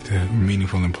translate that to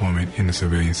meaningful employment in the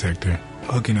civilian sector.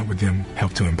 Hooking up with them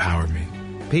helped to empower me.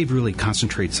 PAVE really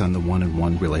concentrates on the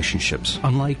one-on-one relationships.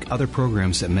 Unlike other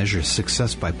programs that measure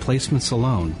success by placements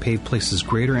alone, PAVE places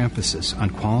greater emphasis on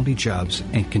quality jobs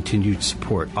and continued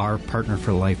support, our Partner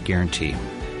for Life guarantee.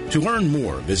 To learn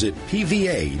more, visit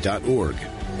pva.org.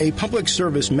 A public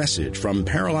service message from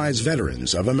Paralyzed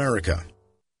Veterans of America.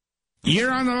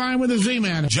 You're on the line with the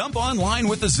Z-Man. Jump online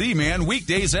with the Z-Man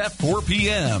weekdays at 4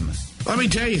 p.m. Let me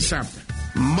tell you something.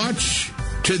 Much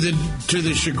to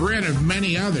the chagrin of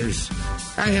many others,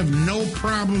 I have no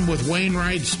problem with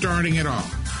Wainwright starting at all.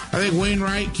 I think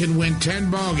Wainwright can win 10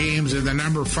 ball games at the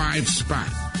number 5 spot.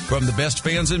 From the best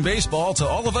fans in baseball to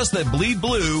all of us that bleed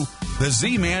blue, the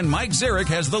Z-Man Mike Zarek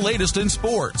has the latest in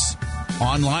sports.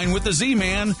 Online with the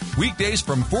Z-Man, weekdays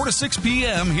from 4 to 6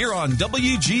 p.m. here on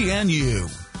WGNU.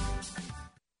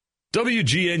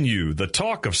 WGNU, the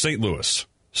talk of St. Louis.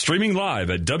 Streaming live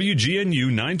at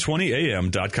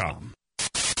WGNU920am.com.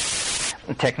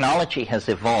 Technology has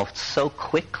evolved so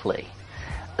quickly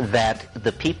that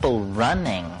the people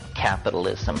running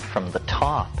capitalism from the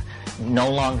top no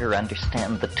longer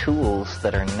understand the tools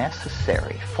that are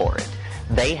necessary for it.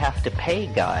 They have to pay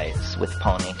guys with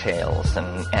ponytails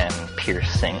and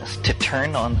piercings to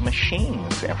turn on the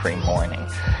machines every morning.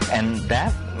 And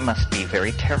that must be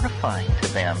very terrifying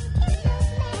to them.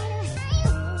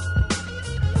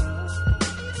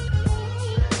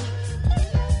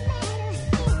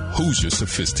 Who's Your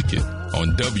Sophisticate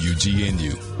on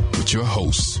WGNU with your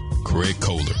hosts, Greg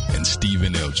Kohler and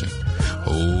Stephen Elgin.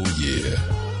 Oh, yeah.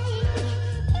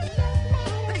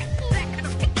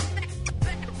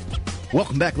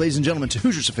 Welcome back, ladies and gentlemen, to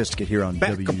Who's Your Sophisticate here on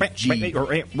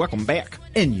WGNU. Welcome back.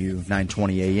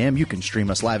 920 AM. You can stream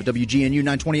us live at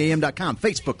WGNU920am.com,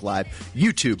 Facebook Live,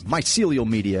 YouTube, Mycelial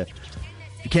Media.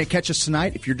 If you can't catch us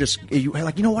tonight, if you're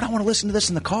like, you know what, I want to listen to this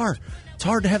in the car. It's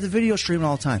hard to have the video streaming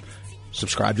all the time.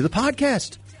 Subscribe to the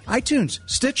podcast. iTunes,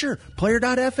 Stitcher,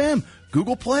 Player.fm,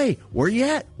 Google Play. Where you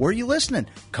at? Where are you listening?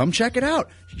 Come check it out.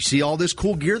 You see all this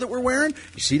cool gear that we're wearing?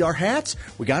 You see our hats?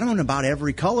 We got them in about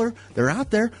every color. They're out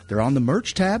there. They're on the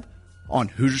merch tab on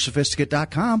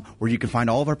HoosierSophisticate.com, where you can find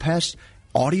all of our past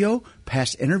audio,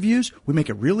 past interviews. We make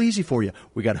it real easy for you.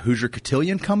 We got a Hoosier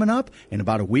Cotillion coming up in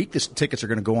about a week. The tickets are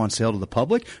going to go on sale to the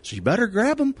public, so you better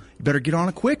grab them. You better get on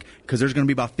it quick, because there's going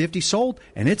to be about 50 sold,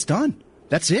 and it's done.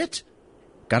 That's it.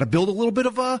 Got to build a little bit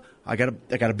of I got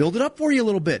to build it up for you a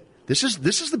little bit. This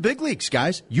is the big leagues,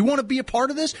 guys. You want to be a part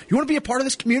of this? You want to be a part of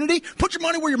this community? Put your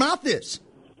money where your mouth is.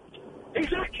 He's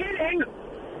not kidding.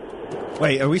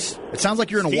 Wait, are we? It sounds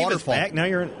like you're in a waterfall. Back. Now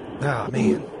you're in. Oh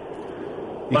man.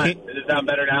 Does it sound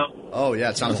better now? Oh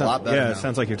yeah, it sounds a lot better. Yeah, now. It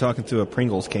sounds like you're talking through a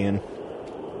Pringles can.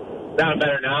 Sound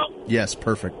better now? Yes,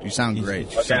 perfect. You sound great.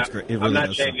 Okay. Sounds great. It really I'm not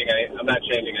does. changing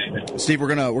anything. Steve, we're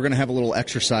gonna have a little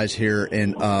exercise here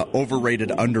in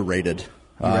overrated, underrated.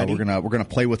 We're gonna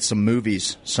play with some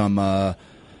movies, some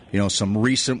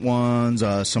recent ones,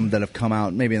 some that have come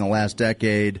out maybe in the last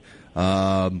decade.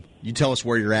 You tell us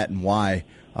where you're at and why.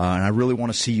 And I really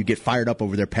want to see you get fired up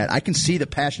over there, Pat. I can see the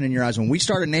passion in your eyes. When we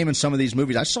started naming some of these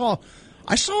movies, I saw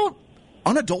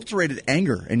unadulterated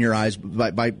anger in your eyes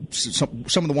by some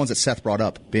of the ones that Seth brought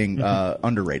up being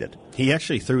underrated. He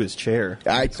actually threw his chair.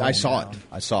 I saw it.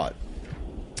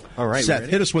 All right, Seth,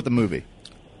 hit us with the movie.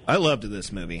 I loved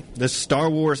this movie. This Star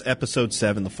Wars Episode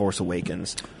 7, The Force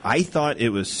Awakens. I thought it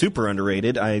was super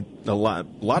underrated. A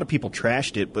lot of people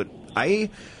trashed it, but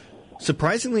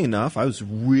surprisingly enough, I was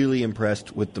really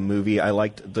impressed with the movie. I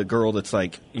liked the girl that's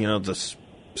like, the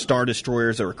Star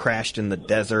Destroyers that were crashed in the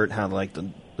desert, how like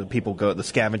the people go, the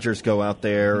scavengers go out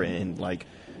there and like.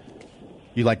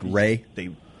 You like Rey?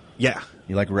 Yeah.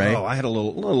 You like Rey? Oh, I had a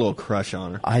little crush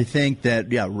on her. I think that,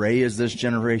 Rey is this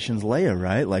generation's Leia,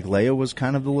 right? Like, Leia was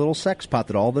kind of the little sex pot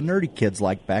that all the nerdy kids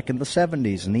liked back in the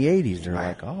 70s and the 80s. They're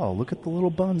like, oh, look at the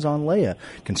little buns on Leia.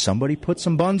 Can somebody put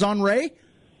some buns on Rey?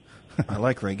 I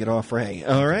like Rey. Get off Rey.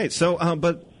 All right. So,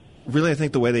 but really, I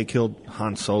think the way they killed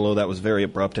Han Solo, that was very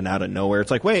abrupt and out of nowhere.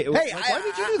 It's like, wait, why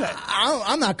did you do that?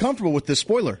 I'm not comfortable with this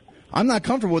spoiler. I'm not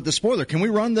comfortable with the spoiler. Can we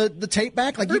run the tape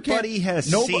back? Like Everybody has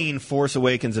seen Force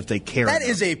Awakens if they care. That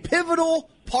is a pivotal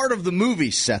part of the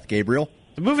movie, Seth Gabriel.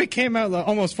 The movie came out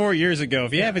almost 4 years ago.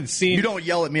 If you haven't seen... You don't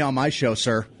yell at me on my show,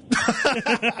 sir.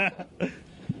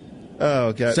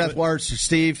 Oh, God. Seth Warts,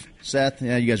 Steve, Seth,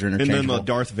 yeah, you guys are interchangeable. And then the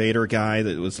Darth Vader guy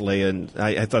that was Leia, and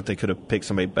I thought they could have picked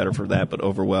somebody better for that, but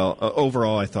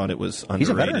overall, I thought it was underrated. He's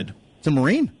a veteran. It's a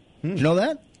Marine. Did you know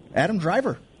that? Adam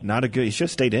Driver. He should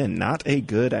have stayed in. Not a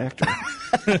good actor.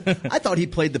 I thought he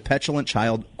played the petulant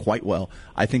child quite well.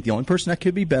 I think the only person that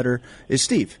could be better is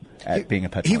Steve at being a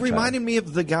petulant child. He reminded me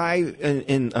of the guy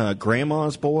in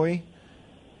Grandma's Boy.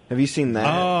 Have you seen that?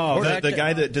 Oh, the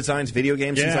guy that designs video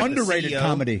games. Yeah. He's like Underrated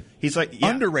comedy. He's like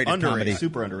underrated comedy.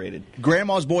 Super underrated.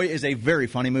 Grandma's Boy is a very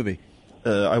funny movie.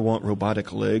 I want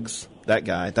robotic legs. That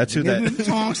guy. That's who that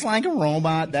talks like a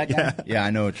robot. That guy. Yeah,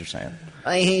 I know what you're saying.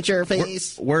 I hate your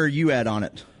face. Where are you at on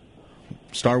it?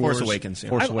 Star Wars Force Awakens.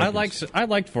 Yeah. I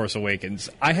liked Force Awakens.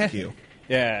 You.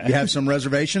 Yeah. You have some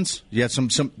reservations? You had some.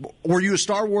 Were you a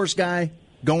Star Wars guy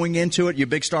going into it? You a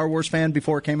big Star Wars fan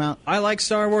before it came out? I like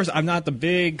Star Wars. I'm not the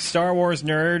big Star Wars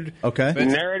nerd. Okay.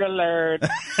 Nerd alert.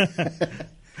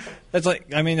 That's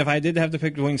like, I mean, if I did have to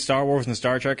pick between Star Wars and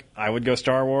Star Trek, I would go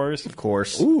Star Wars. Of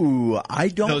course. Ooh, I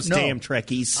don't know. Those damn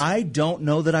Trekkies. I don't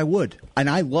know that I would. And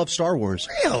I love Star Wars.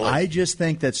 Really? I just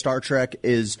think that Star Trek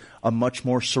is a much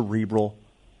more cerebral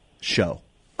show.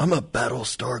 I'm a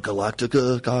Battlestar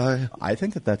Galactica guy. I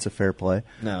think that that's a fair play.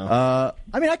 No.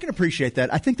 I mean, I can appreciate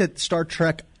that. I think that Star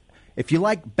Trek, if you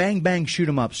like bang, bang, shoot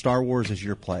 'em up, Star Wars is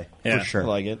your play. Yeah, for sure. I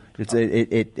like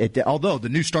it. Although the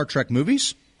new Star Trek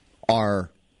movies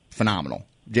are phenomenal.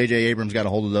 J.J. Abrams got a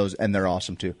hold of those, and they're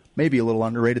awesome, too. Maybe a little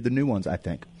underrated, the new ones, I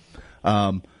think.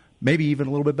 Maybe even a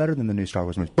little bit better than the new Star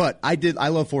Wars movies. But I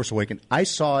love Force Awakens. I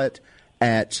saw it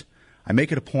I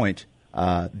make it a point,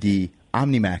 the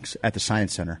Omnimax at the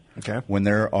Science Center. Okay. When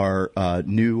there are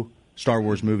new Star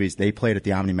Wars movies, they play it at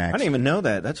the Omnimax. I didn't even know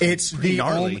that. It's the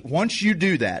gnarly. Once you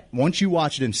do that, once you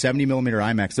watch it in 70mm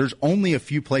IMAX, there's only a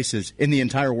few places in the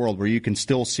entire world where you can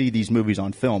still see these movies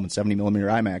on film in 70mm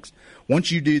IMAX.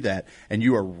 Once you do that, and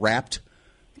you are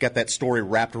got that story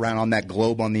wrapped around on that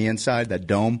globe on the inside, that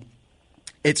dome,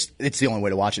 it's the only way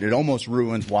to watch it. It almost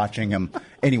ruins watching them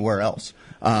anywhere else.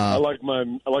 I like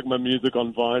my music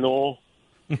on vinyl.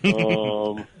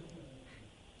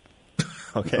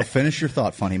 Okay. Well, finish your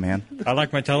thought, funny man. I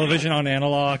like my television on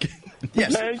analog.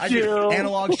 Yes, Thank you.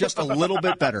 Analog's just a little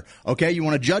bit better. Okay, you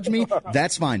want to judge me?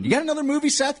 That's fine. You got another movie,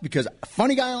 Seth? Because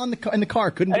funny guy in the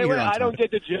car couldn't be here on time. I don't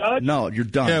get to judge? No, you're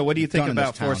done. Yeah, what do you think Done in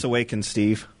about this town. Force Awakens,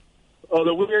 Steve? Oh,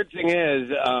 the weird thing is,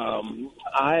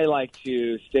 I like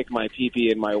to stick my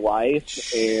pee-pee in my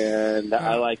wife, and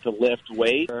I like to lift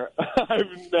weight.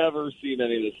 I've never seen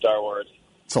any of the Star Wars.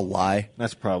 It's a lie.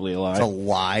 That's probably a lie. It's a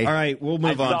lie. All right, we'll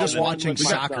move on. Just watching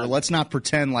soccer. Let's not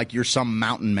pretend like you're some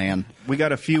mountain man. We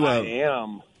got a few. I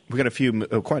am. We got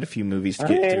quite a few movies to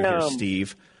get through here,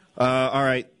 Steve. All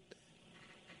right.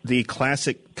 The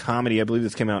classic comedy, I believe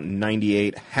this came out in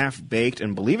 '98, Half Baked,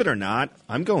 and believe it or not,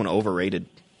 I'm going overrated.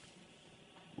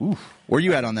 Ooh, where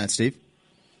you at on that, Steve?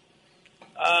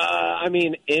 I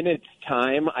mean, in its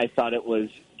time, I thought it was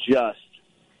just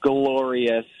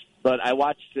glorious, but I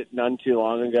watched it none too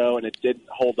long ago, and it didn't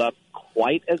hold up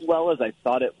quite as well as I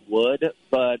thought it would,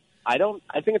 but I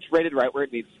think it's rated right where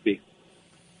it needs to be.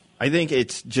 I think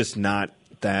it's just not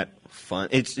that fun.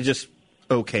 It's just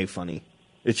okay funny.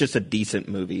 It's just a decent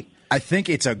movie. I think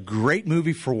it's a great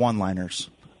movie for one-liners.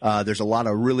 There's a lot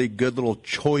of really good little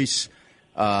choice.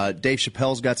 Dave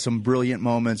Chappelle's got some brilliant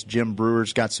moments. Jim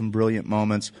Brewer's got some brilliant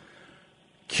moments.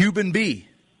 Cuban B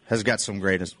has got some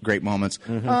great moments.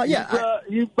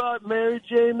 Mm-hmm. You bought Mary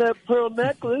Jane that pearl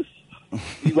necklace.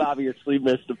 You obviously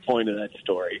missed the point of that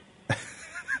story.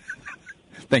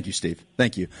 Thank you, Steve.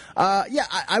 Thank you.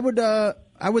 I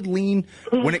would lean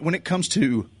when it comes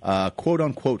to quote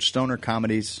unquote stoner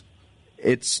comedies.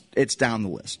 It's down the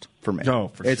list for me. Oh,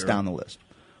 for it's sure. down the list.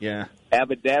 Yeah.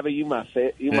 Abba Dabba, you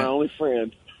my only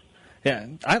friend. Yeah,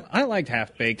 I liked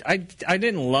Half Baked. I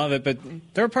didn't love it, but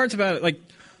there were parts about it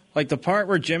like the part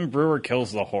where Jim Brewer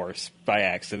kills the horse by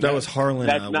accident. That was Harlan.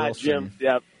 That's not Wilson. Jim.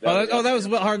 Yep. That was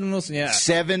Harlan Wilson. Yeah.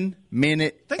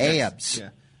 7-minute abs. Yeah.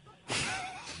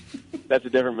 That's a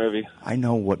different movie. I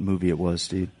know what movie it was,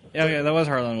 Steve. Yeah, that was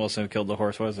Harlan Wilson who killed the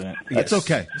horse, wasn't it? That's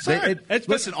okay.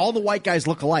 Listen, all the white guys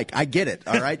look alike. I get it.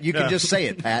 All right, you can just say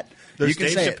it, Pat. There's you can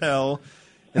Dave say Chappelle,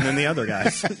 and then the other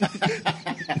guys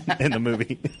in the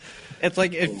movie. It's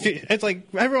like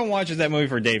everyone watches that movie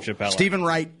for Dave Chappelle. Stephen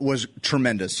Wright was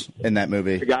tremendous in that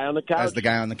movie. The guy on the couch. As the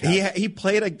guy on the couch. He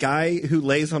played a guy who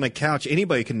lays on a couch.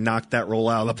 Anybody can knock that role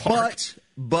out of the park.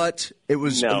 But it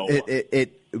was No.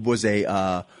 was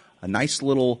a nice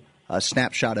little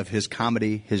snapshot of his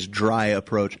comedy, his dry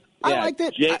approach. I liked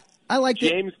it. I liked it.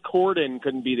 James Corden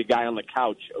couldn't be the guy on the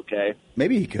couch, okay?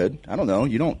 Maybe he could. I don't know.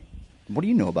 What do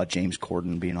you know about James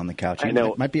Corden being on the couch? I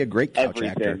know might be a great couch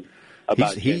actor.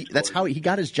 That's how he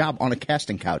got his job, on a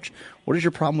casting couch. What is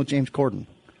your problem with James Corden?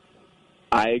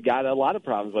 I got a lot of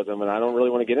problems with him, and I don't really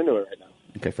want to get into it right now.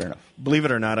 Okay, fair enough. Believe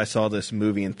it or not, I saw this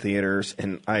movie in theaters,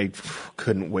 and I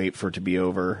couldn't wait for it to be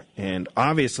over. And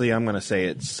obviously, I'm going to say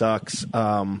it sucks.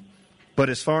 But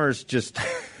as far as just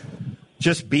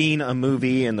being a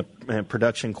movie and the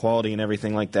production quality and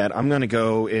everything like that, I'm going to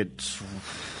go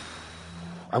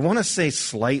I want to say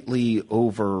slightly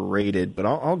overrated, but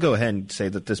I'll go ahead and say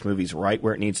that this movie's right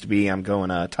where it needs to be. I'm going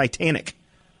Titanic.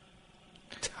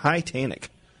 Titanic.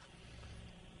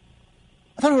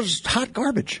 I thought it was hot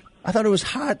garbage. I thought it was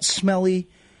hot, smelly,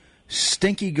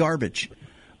 stinky garbage.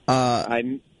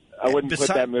 I wouldn't put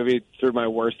that movie through my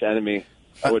worst enemy.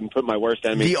 I wouldn't put my worst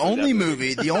enemy. The only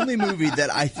movie that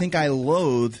I think I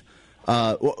loathe,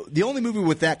 the only movie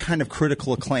with that kind of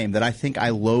critical acclaim that I think I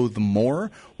loathe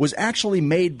more was actually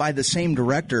made by the same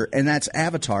director, and that's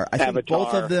Avatar. I think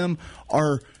both of them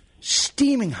are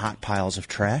steaming hot piles of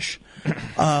trash.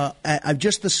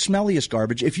 Just the smelliest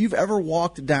garbage. If you've ever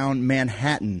walked down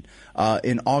Manhattan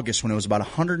in August when it was about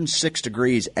 106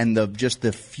 degrees and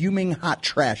the fuming hot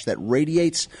trash that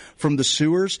radiates from the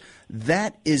sewers,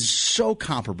 that is so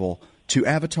comparable to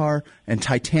Avatar and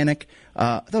Titanic.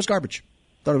 That was garbage.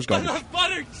 Thought it was garbage. I'm not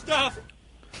buttering stuff.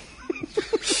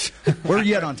 Where are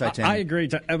you at on Titanic? I agree.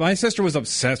 My sister was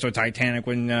obsessed with Titanic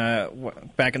when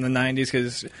back in the 90s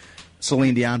because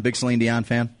Celine Dion, big Celine Dion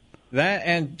fan. That,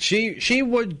 and she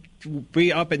would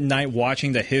be up at night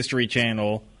watching the History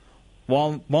Channel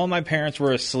while my parents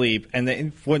were asleep, and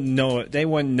they wouldn't know it. They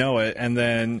wouldn't know it, and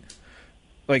then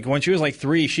like when she was like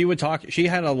 3, she would talk. She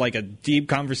had a deep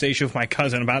conversation with my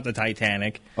cousin about the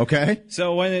Titanic. Okay.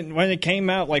 So when it came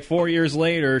out like 4 years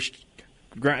later,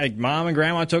 Mom and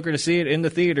Grandma took her to see it in the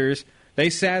theaters. They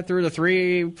sat through the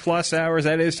 3+ hours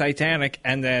that is Titanic,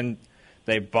 and then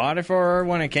they bought it for her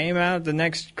when it came out the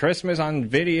next Christmas on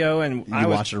video, and I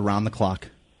watched it around the clock.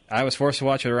 I was forced to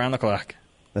watch it around the clock.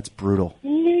 That's brutal.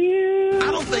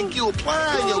 I don't think you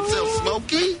applying yourself,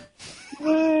 Smokey.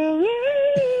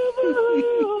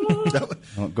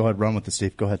 Go ahead, run with it,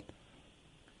 Steve. Go ahead.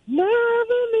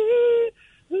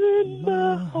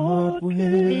 My heart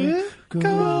will go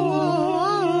on.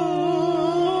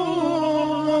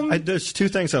 There's 2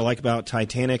 things I like about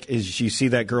Titanic is you see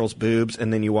that girl's boobs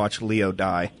and then you watch Leo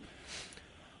die.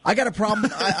 I got a problem.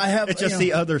 I have it's just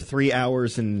the other 3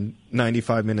 hours and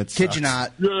 95 minutes. Kid you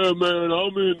not. Yeah, man,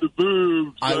 I'm in the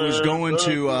boobs. I was going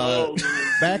to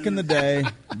back in the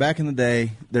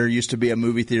day. There used to be a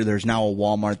movie theater. There's now a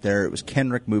Walmart there. It was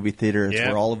Kenrick Movie Theater. It's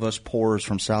where all of us poors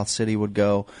from South City would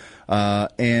go.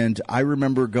 And I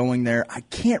remember going there. I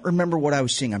can't remember what I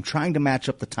was seeing. I'm trying to match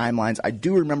up the timelines. I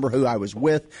do remember who I was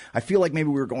with. I feel like maybe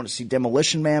we were going to see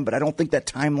Demolition Man, but I don't think that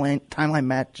timeline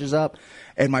matches up.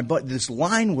 And this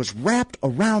line was wrapped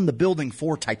around the building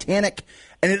for Titanic,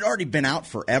 and it had already been out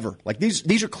forever. Like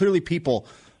these are clearly people,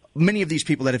 many of these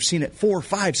people that have seen it 4,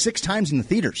 5, 6 times in the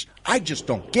theaters. I just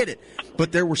don't get it.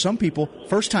 But there were some people,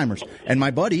 first timers, and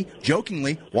my buddy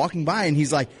jokingly walking by, and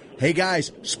he's like, "Hey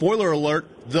guys, spoiler alert,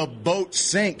 the boat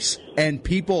sinks." And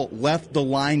people left the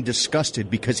line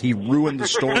disgusted because he ruined the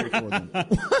story for them.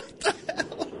 What the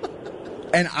hell?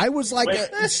 And I was like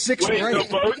a 6th grade.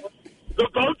 The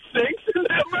boat sinks in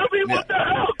that movie? What the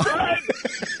hell, Brian?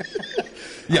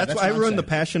 Yeah, that's why I ruined the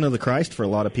Passion of the Christ for a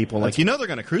lot of people. Like, they're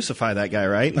going to crucify that guy,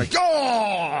 right? Like,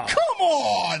 oh, come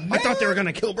on, man. I thought they were going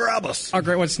to kill Barabbas. Oh,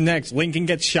 great. What's next? Lincoln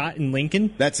gets shot in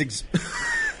Lincoln? That's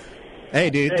Hey,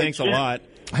 dude, thanks a lot.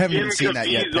 I haven't even seen that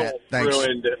yet, Pat. Thanks.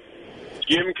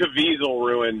 Jim Caviezel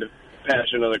ruined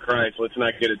Passion of the Christ. Let's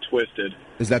not get it twisted.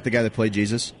 Is that the guy that played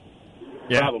Jesus?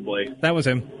 Yeah. Probably. That was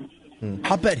him.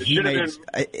 I'll bet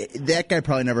that guy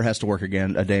probably never has to work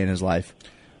again a day in his life.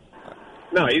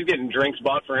 No, he's getting drinks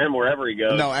bought for him wherever he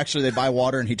goes. No, actually, they buy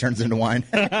water and he turns it into wine.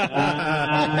 Biblical.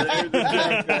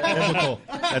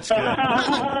 That's good.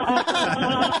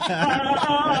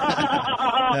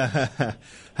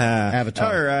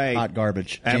 Avatar. All right. Hot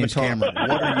garbage. Avatar. James Cameron.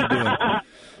 What are you doing?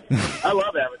 I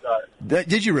love Avatar.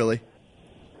 Did you really?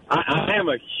 I am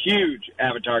a huge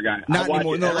Avatar guy. Not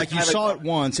anymore. No, like you saw it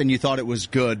once and you thought it was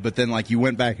good, but then like you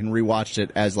went back and rewatched it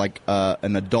as like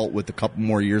an adult with a couple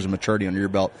more years of maturity under your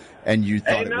belt, and you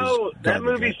thought it was garbage. That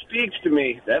movie speaks to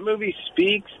me. That movie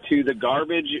speaks to the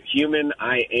garbage human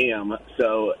I am.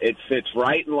 So it fits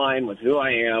right in line with who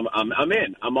I am. I'm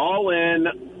in. I'm all in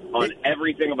on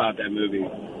everything about that movie.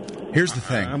 Here's the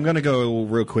thing. I'm going to go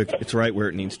real quick. It's right where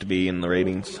it needs to be in the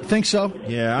ratings. Think so?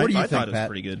 Yeah, What do you I think, thought it was Pat?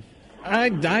 pretty good.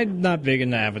 I'm not big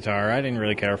into Avatar. I didn't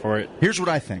really care for it. Here's what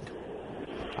I think.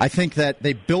 I think that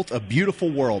they built a beautiful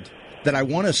world that I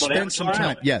want to spend some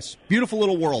time. Yes, beautiful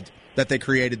little world that they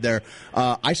created there.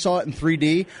 I saw it in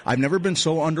 3D. I've never been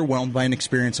so underwhelmed by an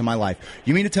experience in my life.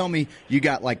 You mean to tell me you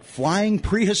got like flying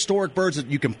prehistoric birds that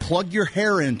you can plug your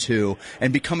hair into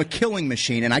and become a killing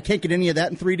machine, and I can't get any of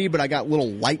that in 3D, but I got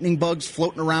little lightning bugs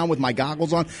floating around with my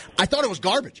goggles on? I thought it was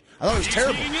garbage. I thought it was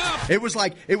terrible.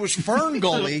 It was Fern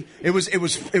Gully. It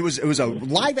was a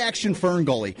live action Fern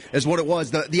Gully is what it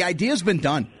was. The idea's been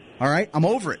done. All right, I'm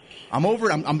over it.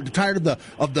 I'm tired of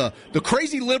the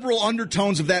crazy liberal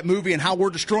undertones of that movie and how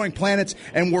we're destroying planets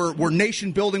and we're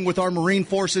nation building with our Marine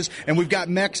forces and we've got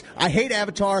mechs. I hate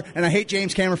Avatar and I hate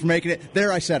James Cameron for making it.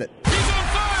 There, I said it.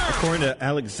 According to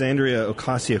Alexandria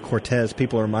Ocasio-Cortez,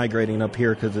 people are migrating up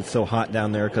here because it's so hot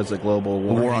down there because of global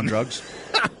warming. The war on drugs.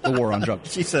 The war on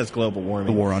drugs. She says global warming.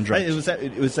 The war on drugs. Was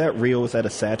that real? Was that a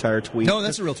satire tweet? No,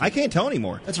 that's a real tweet. I can't tell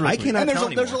anymore. That's a real tweet. And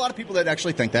there's a lot of people that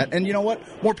actually think that. And you know what?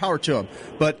 More power to them.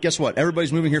 But guess what?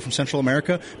 Everybody's moving here from Central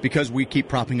America because we keep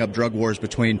propping up drug wars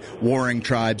between warring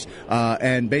tribes.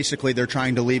 And basically they're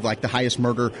trying to leave like the highest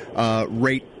murder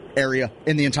rate area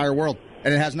in the entire world.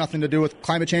 And it has nothing to do with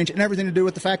climate change and everything to do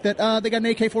with the fact that they got an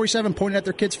AK-47 pointed at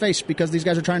their kid's face because these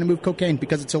guys are trying to move cocaine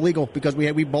because it's illegal because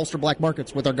we bolster black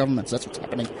markets with our governments. That's what's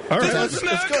happening. All right, let's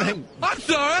go ahead. I'm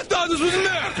sorry, I thought this was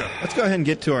America. Let's go ahead and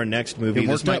get to our next movie.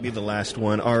 This might be the last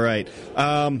one. All right.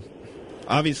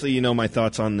 Obviously, you know my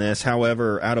thoughts on this.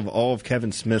 However, out of all of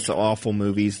Kevin Smith's awful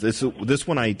movies, this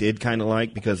one I did kind of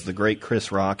like because the great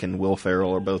Chris Rock and Will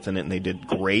Ferrell are both in it, and they did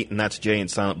great, and that's Jay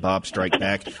and Silent Bob Strike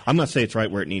Back. I'm going to say it's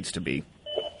right where it needs to be.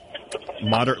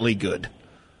 Moderately good.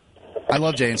 I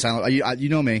love Jay and Silent. You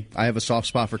know me. I have a soft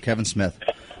spot for Kevin Smith.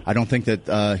 I don't think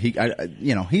that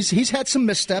he's had some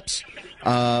missteps,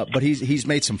 but he's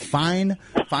made some fine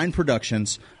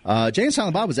productions. Jay and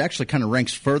Silent Bob was actually kind of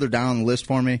ranks further down the list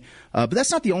for me, but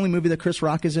that's not the only movie that Chris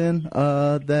Rock is in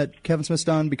that Kevin Smith's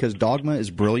done because Dogma is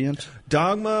brilliant.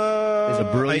 Dogma is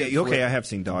a brilliant. Okay, I have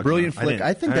seen Dogma. Brilliant flick.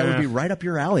 I think that would be right up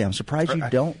your alley. I'm surprised you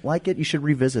don't like it. You should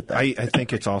revisit that. I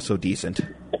think it's also decent.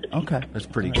 Okay, that's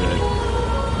pretty good.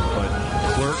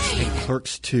 But Clerks and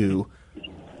Clerks 2.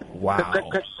 Wow.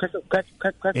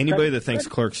 Anybody that thinks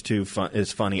Clerks 2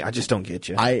 is funny, I just don't get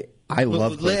you. I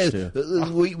love Clerks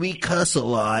 2. We cuss a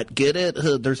lot. Get it?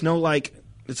 There's no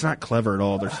it's not clever at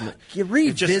all. You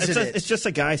revisit it. It's just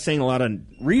a guy saying a lot of.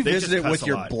 Revisit it with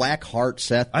your black heart,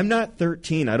 Seth. I'm not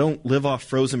 13. I don't live off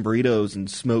frozen burritos and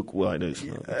smoke. Well, I do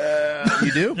smoke.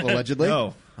 You do? Allegedly?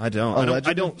 No, I don't.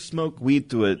 I don't smoke weed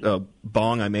through a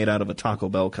bong I made out of a Taco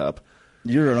Bell cup.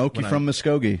 You're an Okie from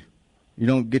Muskogee. You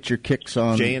don't get your kicks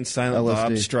on Jay and Silent LSD.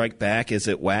 Bob Strike Back. Is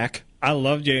it whack? I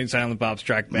love Jay and Silent Bob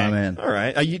Strike Back. My man. All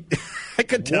right. I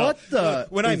could tell. What the?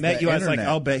 When I met you, I was like,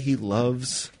 I'll bet he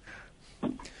loves.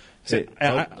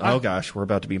 Gosh, we're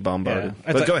about to be bombarded.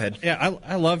 Yeah. But go ahead. Yeah,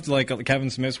 I loved Kevin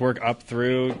Smith's work up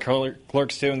through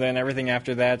Clerks 2, and then everything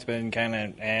after that's been kind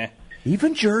of eh.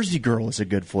 Even Jersey Girl is a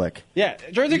good flick. Yeah,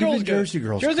 Jersey Girl's good.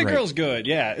 Jersey Girl's good.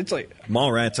 Yeah, it's like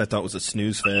Mallrats. I thought was a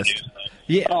snooze fest.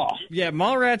 Yeah, yeah.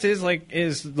 Mallrats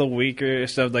is the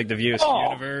weakest of the View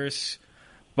universe.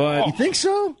 But you think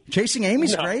so? Chasing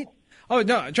Amy's great. Oh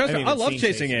no, trust me, I love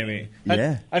Chasing Amy.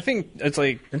 Yeah, I think it's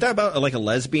isn't that about a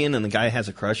lesbian and the guy has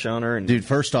a crush on her? Dude,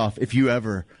 first off, if you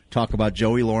ever talk about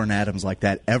Joey Lauren Adams like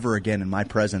that ever again in my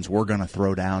presence, we're gonna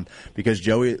throw down because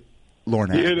Joey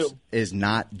Lauren Adams is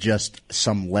not just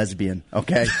some lesbian,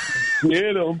 okay?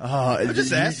 Get him.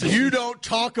 Just asked you don't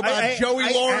talk about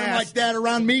Joey Lauren like that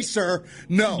around me, sir.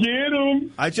 No. Get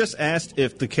him. I just asked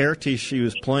if the character she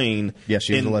was playing. Yes,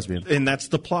 she is a lesbian. And that's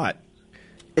the plot.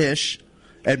 Ish.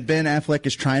 And Ben Affleck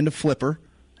is trying to flip her.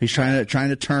 He's trying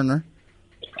to turn her.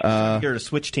 Here to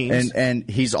switch teams. And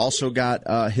he's also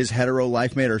got his hetero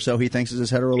life mate, or so he thinks is his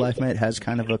hetero life mate, has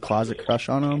kind of a closet crush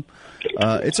on him.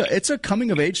 It's a coming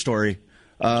of age story,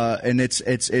 and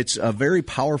it's a very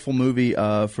powerful movie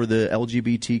for the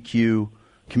LGBTQ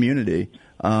community.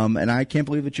 And I can't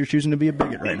believe that you're choosing to be a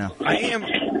bigot right now. I am.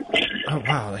 Oh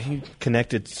wow, you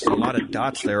connected a lot of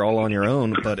dots there all on your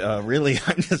own. But really,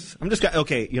 I'm just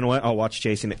okay. You know what? I'll watch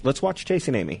Chasing. Let's watch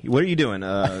Chasing Amy. What are you doing?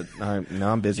 No,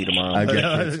 I'm busy tomorrow.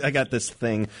 I got this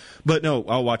thing. But no,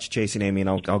 I'll watch Chasing Amy and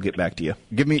I'll get back to you.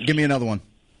 Give me another one.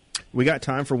 We got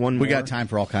time for one more. We got time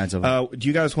for all kinds of them. Do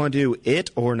you guys want to do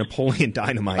It or Napoleon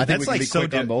Dynamite? I think we can be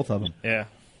quick on both of them. Yeah.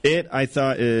 It, I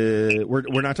thought,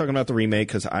 we're not talking about the remake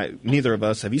because neither of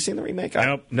us. Have you seen the remake?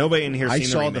 Nobody in here has seen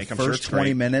the remake. I saw the first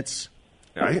 20 minutes.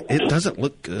 It doesn't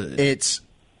look good. It's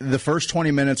the first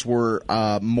 20 minutes were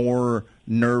more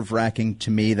nerve-wracking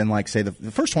to me than, like, say,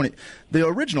 the first 20. The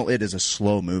original It is a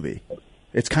slow movie.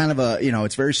 It's kind of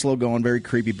it's very slow going, very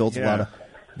creepy, builds a lot of.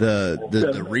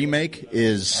 The remake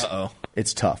is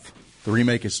it's tough. The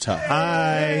remake is tough.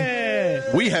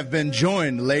 Hi. We have been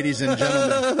joined, ladies and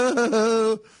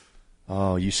gentlemen.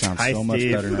 Oh, you sound so much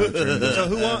better now. So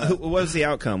who won? What was the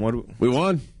outcome? We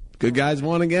won. Good guys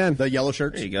won again. The yellow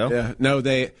shirts? There you go. Yeah. No,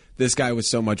 this guy was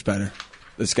so much better.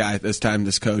 This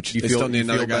coach. You feel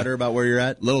better about where you're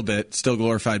at? A little bit. Still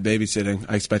glorified babysitting.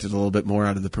 I expected a little bit more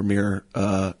out of the premier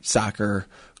soccer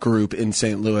group in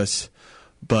St. Louis,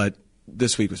 but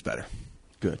this week was better.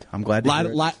 Good. I'm glad to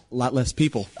hear it. Lot less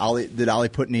people. Did Ollie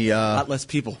put any lot less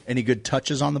people? Any good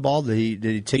touches on the ball? Did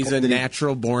he tickle? He's a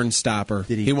natural born stopper.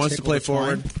 He wants to play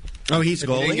forward. Oh, he's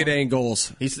goalie? He didn't get any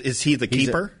goals. Is he the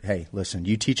keeper? Hey, listen,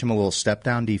 you teach him a little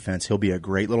step-down defense, he'll be a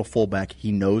great little fullback.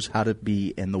 He knows how to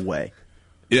be in the way.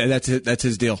 Yeah, that's it. That's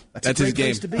his deal. That's his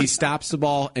game. He stops the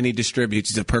ball and he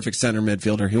distributes. He's a perfect center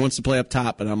midfielder. He wants to play up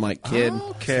top, but I'm like, kid,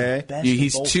 okay.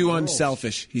 He's too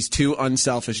unselfish. He's too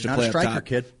unselfish to play up top. You're not a striker,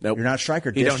 kid. Nope. You're not a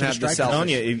striker. You don't have the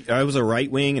selfish. I was a right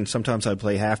wing, and sometimes I'd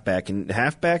play halfback. And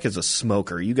halfback is a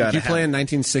smoker. You got. Did you play in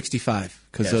 1965?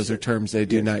 Because those are terms they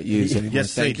do not use anymore.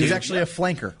 Yes, he's actually a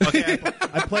flanker. Okay,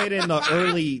 I played in the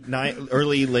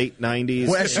early late 90s.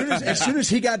 Well, as soon as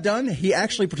he got done, he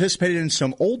actually participated in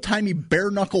some old timey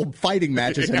bare knuckle fighting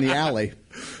matches in the alley.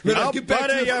 Get back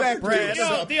to the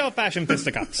factory. The old-fashioned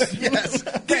fisticuffs. Yes,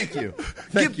 thank you.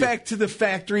 Get back to the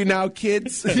factory now,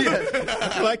 kids.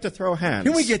 I like to throw hands.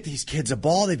 Can we get these kids a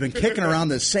ball? They've been kicking around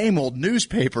the same old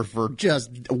newspaper for just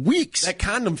weeks. That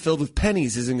condom filled with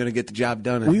pennies isn't going to get the job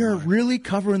done anymore. We are really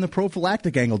covering the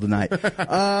prophylactic angle tonight.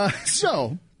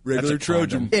 So, regular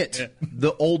Trojan.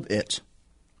 The old It.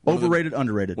 Overrated,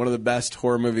 underrated. One of the best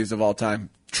horror movies of all time.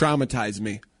 Traumatized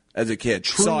me as a kid.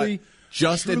 Saw it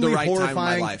just at the right time in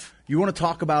my life. You want to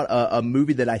talk about a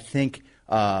movie that I think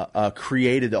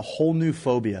created a whole new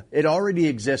phobia. It already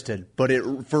existed, but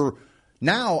for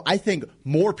now, I think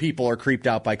more people are creeped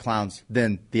out by clowns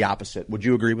than the opposite. Would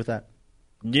you agree with that?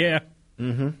 Yeah.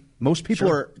 Mm-hmm. Most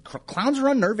people clowns are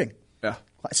unnerving. Yeah.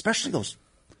 Especially those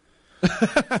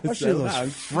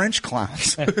French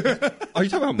clowns. Are you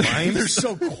talking about mine? They're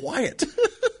so quiet.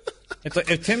 It's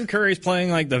like if Tim Curry's playing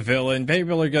like the villain,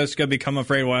 people are just going to become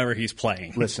afraid whenever he's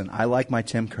playing. Listen, I like my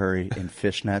Tim Curry in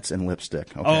fishnets and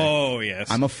lipstick. Okay? Oh,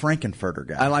 yes. I'm a Frankenfurter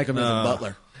guy. I like him as a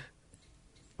butler.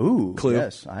 Ooh, Clue.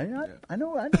 Yes. I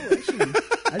know.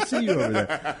 I see you over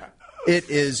there.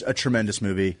 It is a tremendous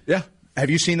movie. Yeah. Have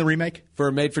you seen the remake? For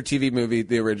a made-for-TV movie,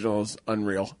 the original is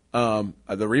unreal.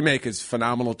 The remake is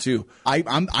phenomenal, too. I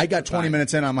got 20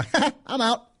 minutes in. I'm like, I'm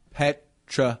out.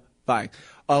 Petrifying.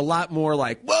 A lot more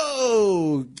like,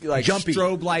 whoa, like jumpy.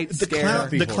 Strobe light scare.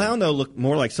 The clown, though, looked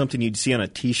more like something you'd see on a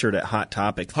T-shirt at Hot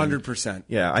Topic. 100%.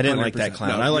 Yeah, I didn't like that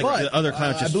clown. No, I like the other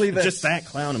clown. I believe just that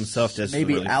clown himself. Just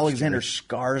maybe really Alexander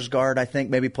Skarsgård, I think,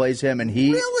 maybe plays him, and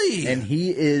he's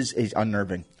he's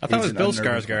unnerving. I thought it was Bill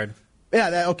Skarsgård.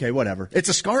 Yeah, okay, whatever. It's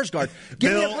a Skarsgård.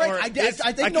 Give me a break.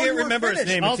 I can't remember his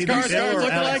name. All Skarsgård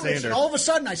look alike. All of a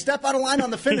sudden, I step out of line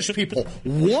on the Finnish people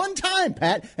one time,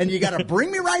 Pat, and you got to bring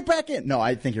me right back in. No,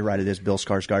 I think you're right. It is Bill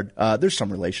Skarsgård. There's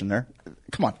some relation there.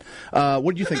 Come on.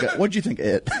 What do you think? What do you think of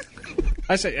it?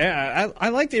 I say, I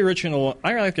like the original.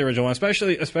 I like the original one,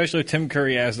 especially Tim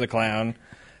Curry as the clown.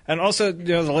 And also,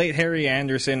 the late Harry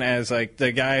Anderson as like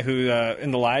the guy who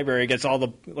in the library gets all the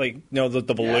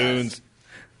the balloons. Yes.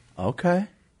 Okay.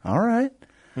 All right.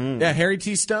 Yeah, Harry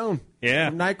T. Stone. Yeah.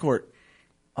 From Night Court.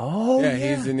 Oh, yeah.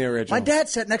 He's in the original. My dad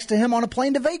sat next to him on a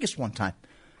plane to Vegas one time.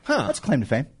 Huh. That's claim to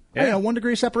fame. Yeah. 1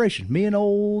 degree separation. Me and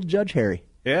old Judge Harry.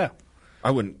 Yeah.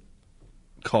 I wouldn't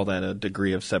call that a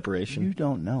degree of separation. You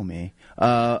don't know me.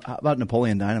 How about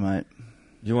Napoleon Dynamite?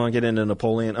 You want to get into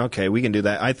Napoleon? Okay, we can do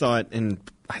that. I thought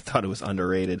it was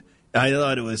underrated. I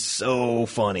thought it was so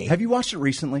funny. Have you watched it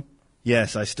recently?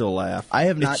 Yes, I still laugh. I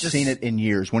have not seen it in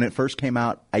years. When it first came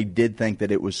out, I did think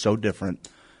that it was so different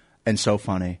and so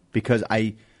funny because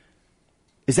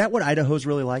is that what Idaho's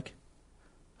really like?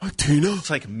 Tina? It's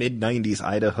like mid-90s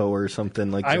Idaho or something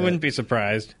like that. I wouldn't be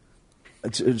surprised.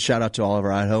 Shout out to all of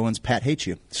our Idahoans. Pat hates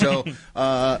you. So,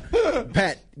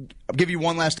 Pat, I'll give you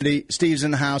one last. Steve's in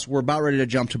the house. We're about ready to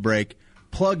jump to break.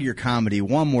 Plug your comedy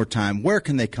one more time. Where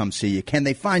can they come see you? Can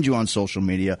they find you on social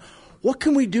media? What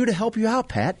can we do to help you out,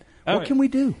 Pat? What can we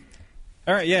do?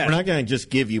 All right, yeah. We're not going to just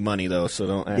give you money, though, so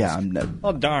don't ask. Yeah,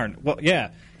 oh, darn. Well,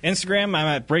 yeah. Instagram, I'm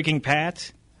at Breaking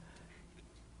Pat.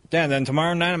 Yeah, then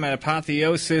tomorrow night I'm at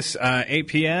Apotheosis, 8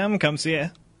 p.m. Come see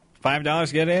it.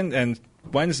 $5 get in. And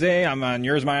Wednesday I'm on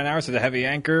Yours, Mine, and Ours at the Heavy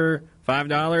Anchor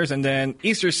 $5. And then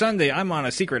Easter Sunday, I'm on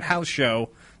a secret house show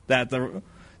that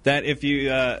if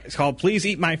you it's called Please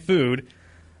Eat My Food.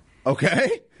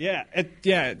 Okay. Yeah. Is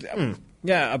that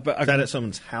at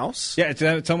someone's house? Yeah, it's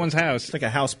at someone's house. It's like a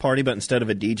house party, but instead of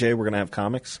a DJ, we're going to have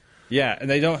comics? Yeah, and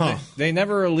they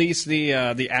never release the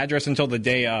address until the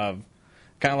day of.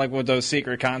 Kind of like with those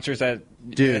secret concerts that...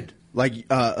 Dude, like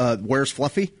Where's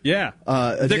Fluffy? Yeah.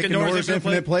 Dick and Nora's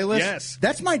Infinite Playlist? Yes.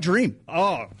 That's my dream.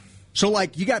 Oh. So,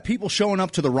 like, you got people showing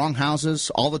up to the wrong houses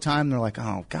all the time. They're like,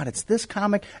 "Oh God, it's this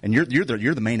comic," and you're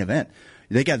the main event.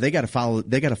 They got to follow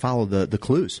the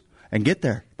clues and get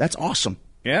there. That's awesome.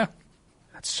 Yeah,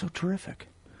 that's so terrific.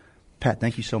 Pat,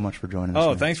 thank you so much for joining us. Oh,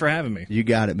 man. Thanks for having me. You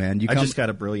got it, man. I just got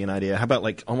a brilliant idea. How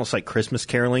about almost like Christmas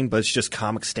caroling, but it's just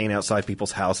comics staying outside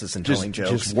people's houses and telling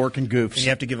jokes, just working goofs. And you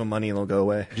have to give them money and they'll go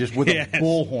away. Just with a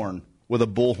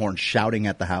bullhorn shouting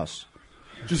at the house.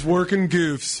 Just working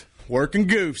goofs. Working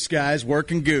goofs, guys.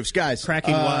 Working goofs, guys.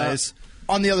 Cracking wise.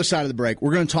 On the other side of the break,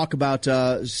 we're going to talk about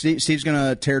Steve's going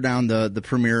to tear down the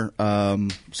premier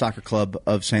soccer club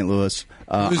of St. Louis.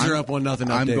 Blues are up 1-0.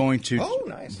 I'm going to. Oh,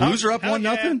 nice. Blues are up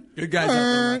 1-0. Good guys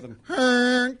up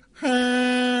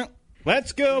 1-0.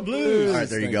 Let's go Blues! All right,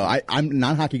 there you go. I'm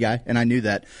not a hockey guy, and I knew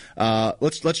that.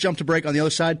 Let's jump to break on the other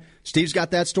side. Steve's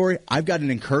got that story. I've got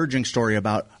an encouraging story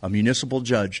about a municipal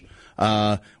judge.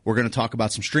 We're going to talk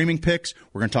about some streaming picks.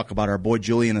 We're going to talk about our boy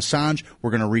Julian Assange.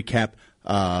 We're going to recap.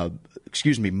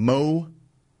 Mo.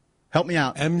 Help me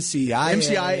out.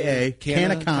 MCIA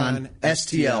Canacon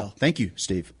STL. Thank you,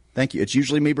 Steve. Thank you. It's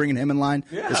usually me bringing him in line.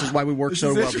 Yeah. This is why we work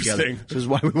so well together. This is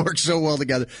why we work so well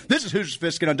together. This is Hoosier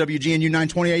Sophisticate on WGNU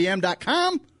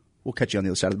 920am.com. We'll catch you on the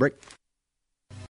other side of the break.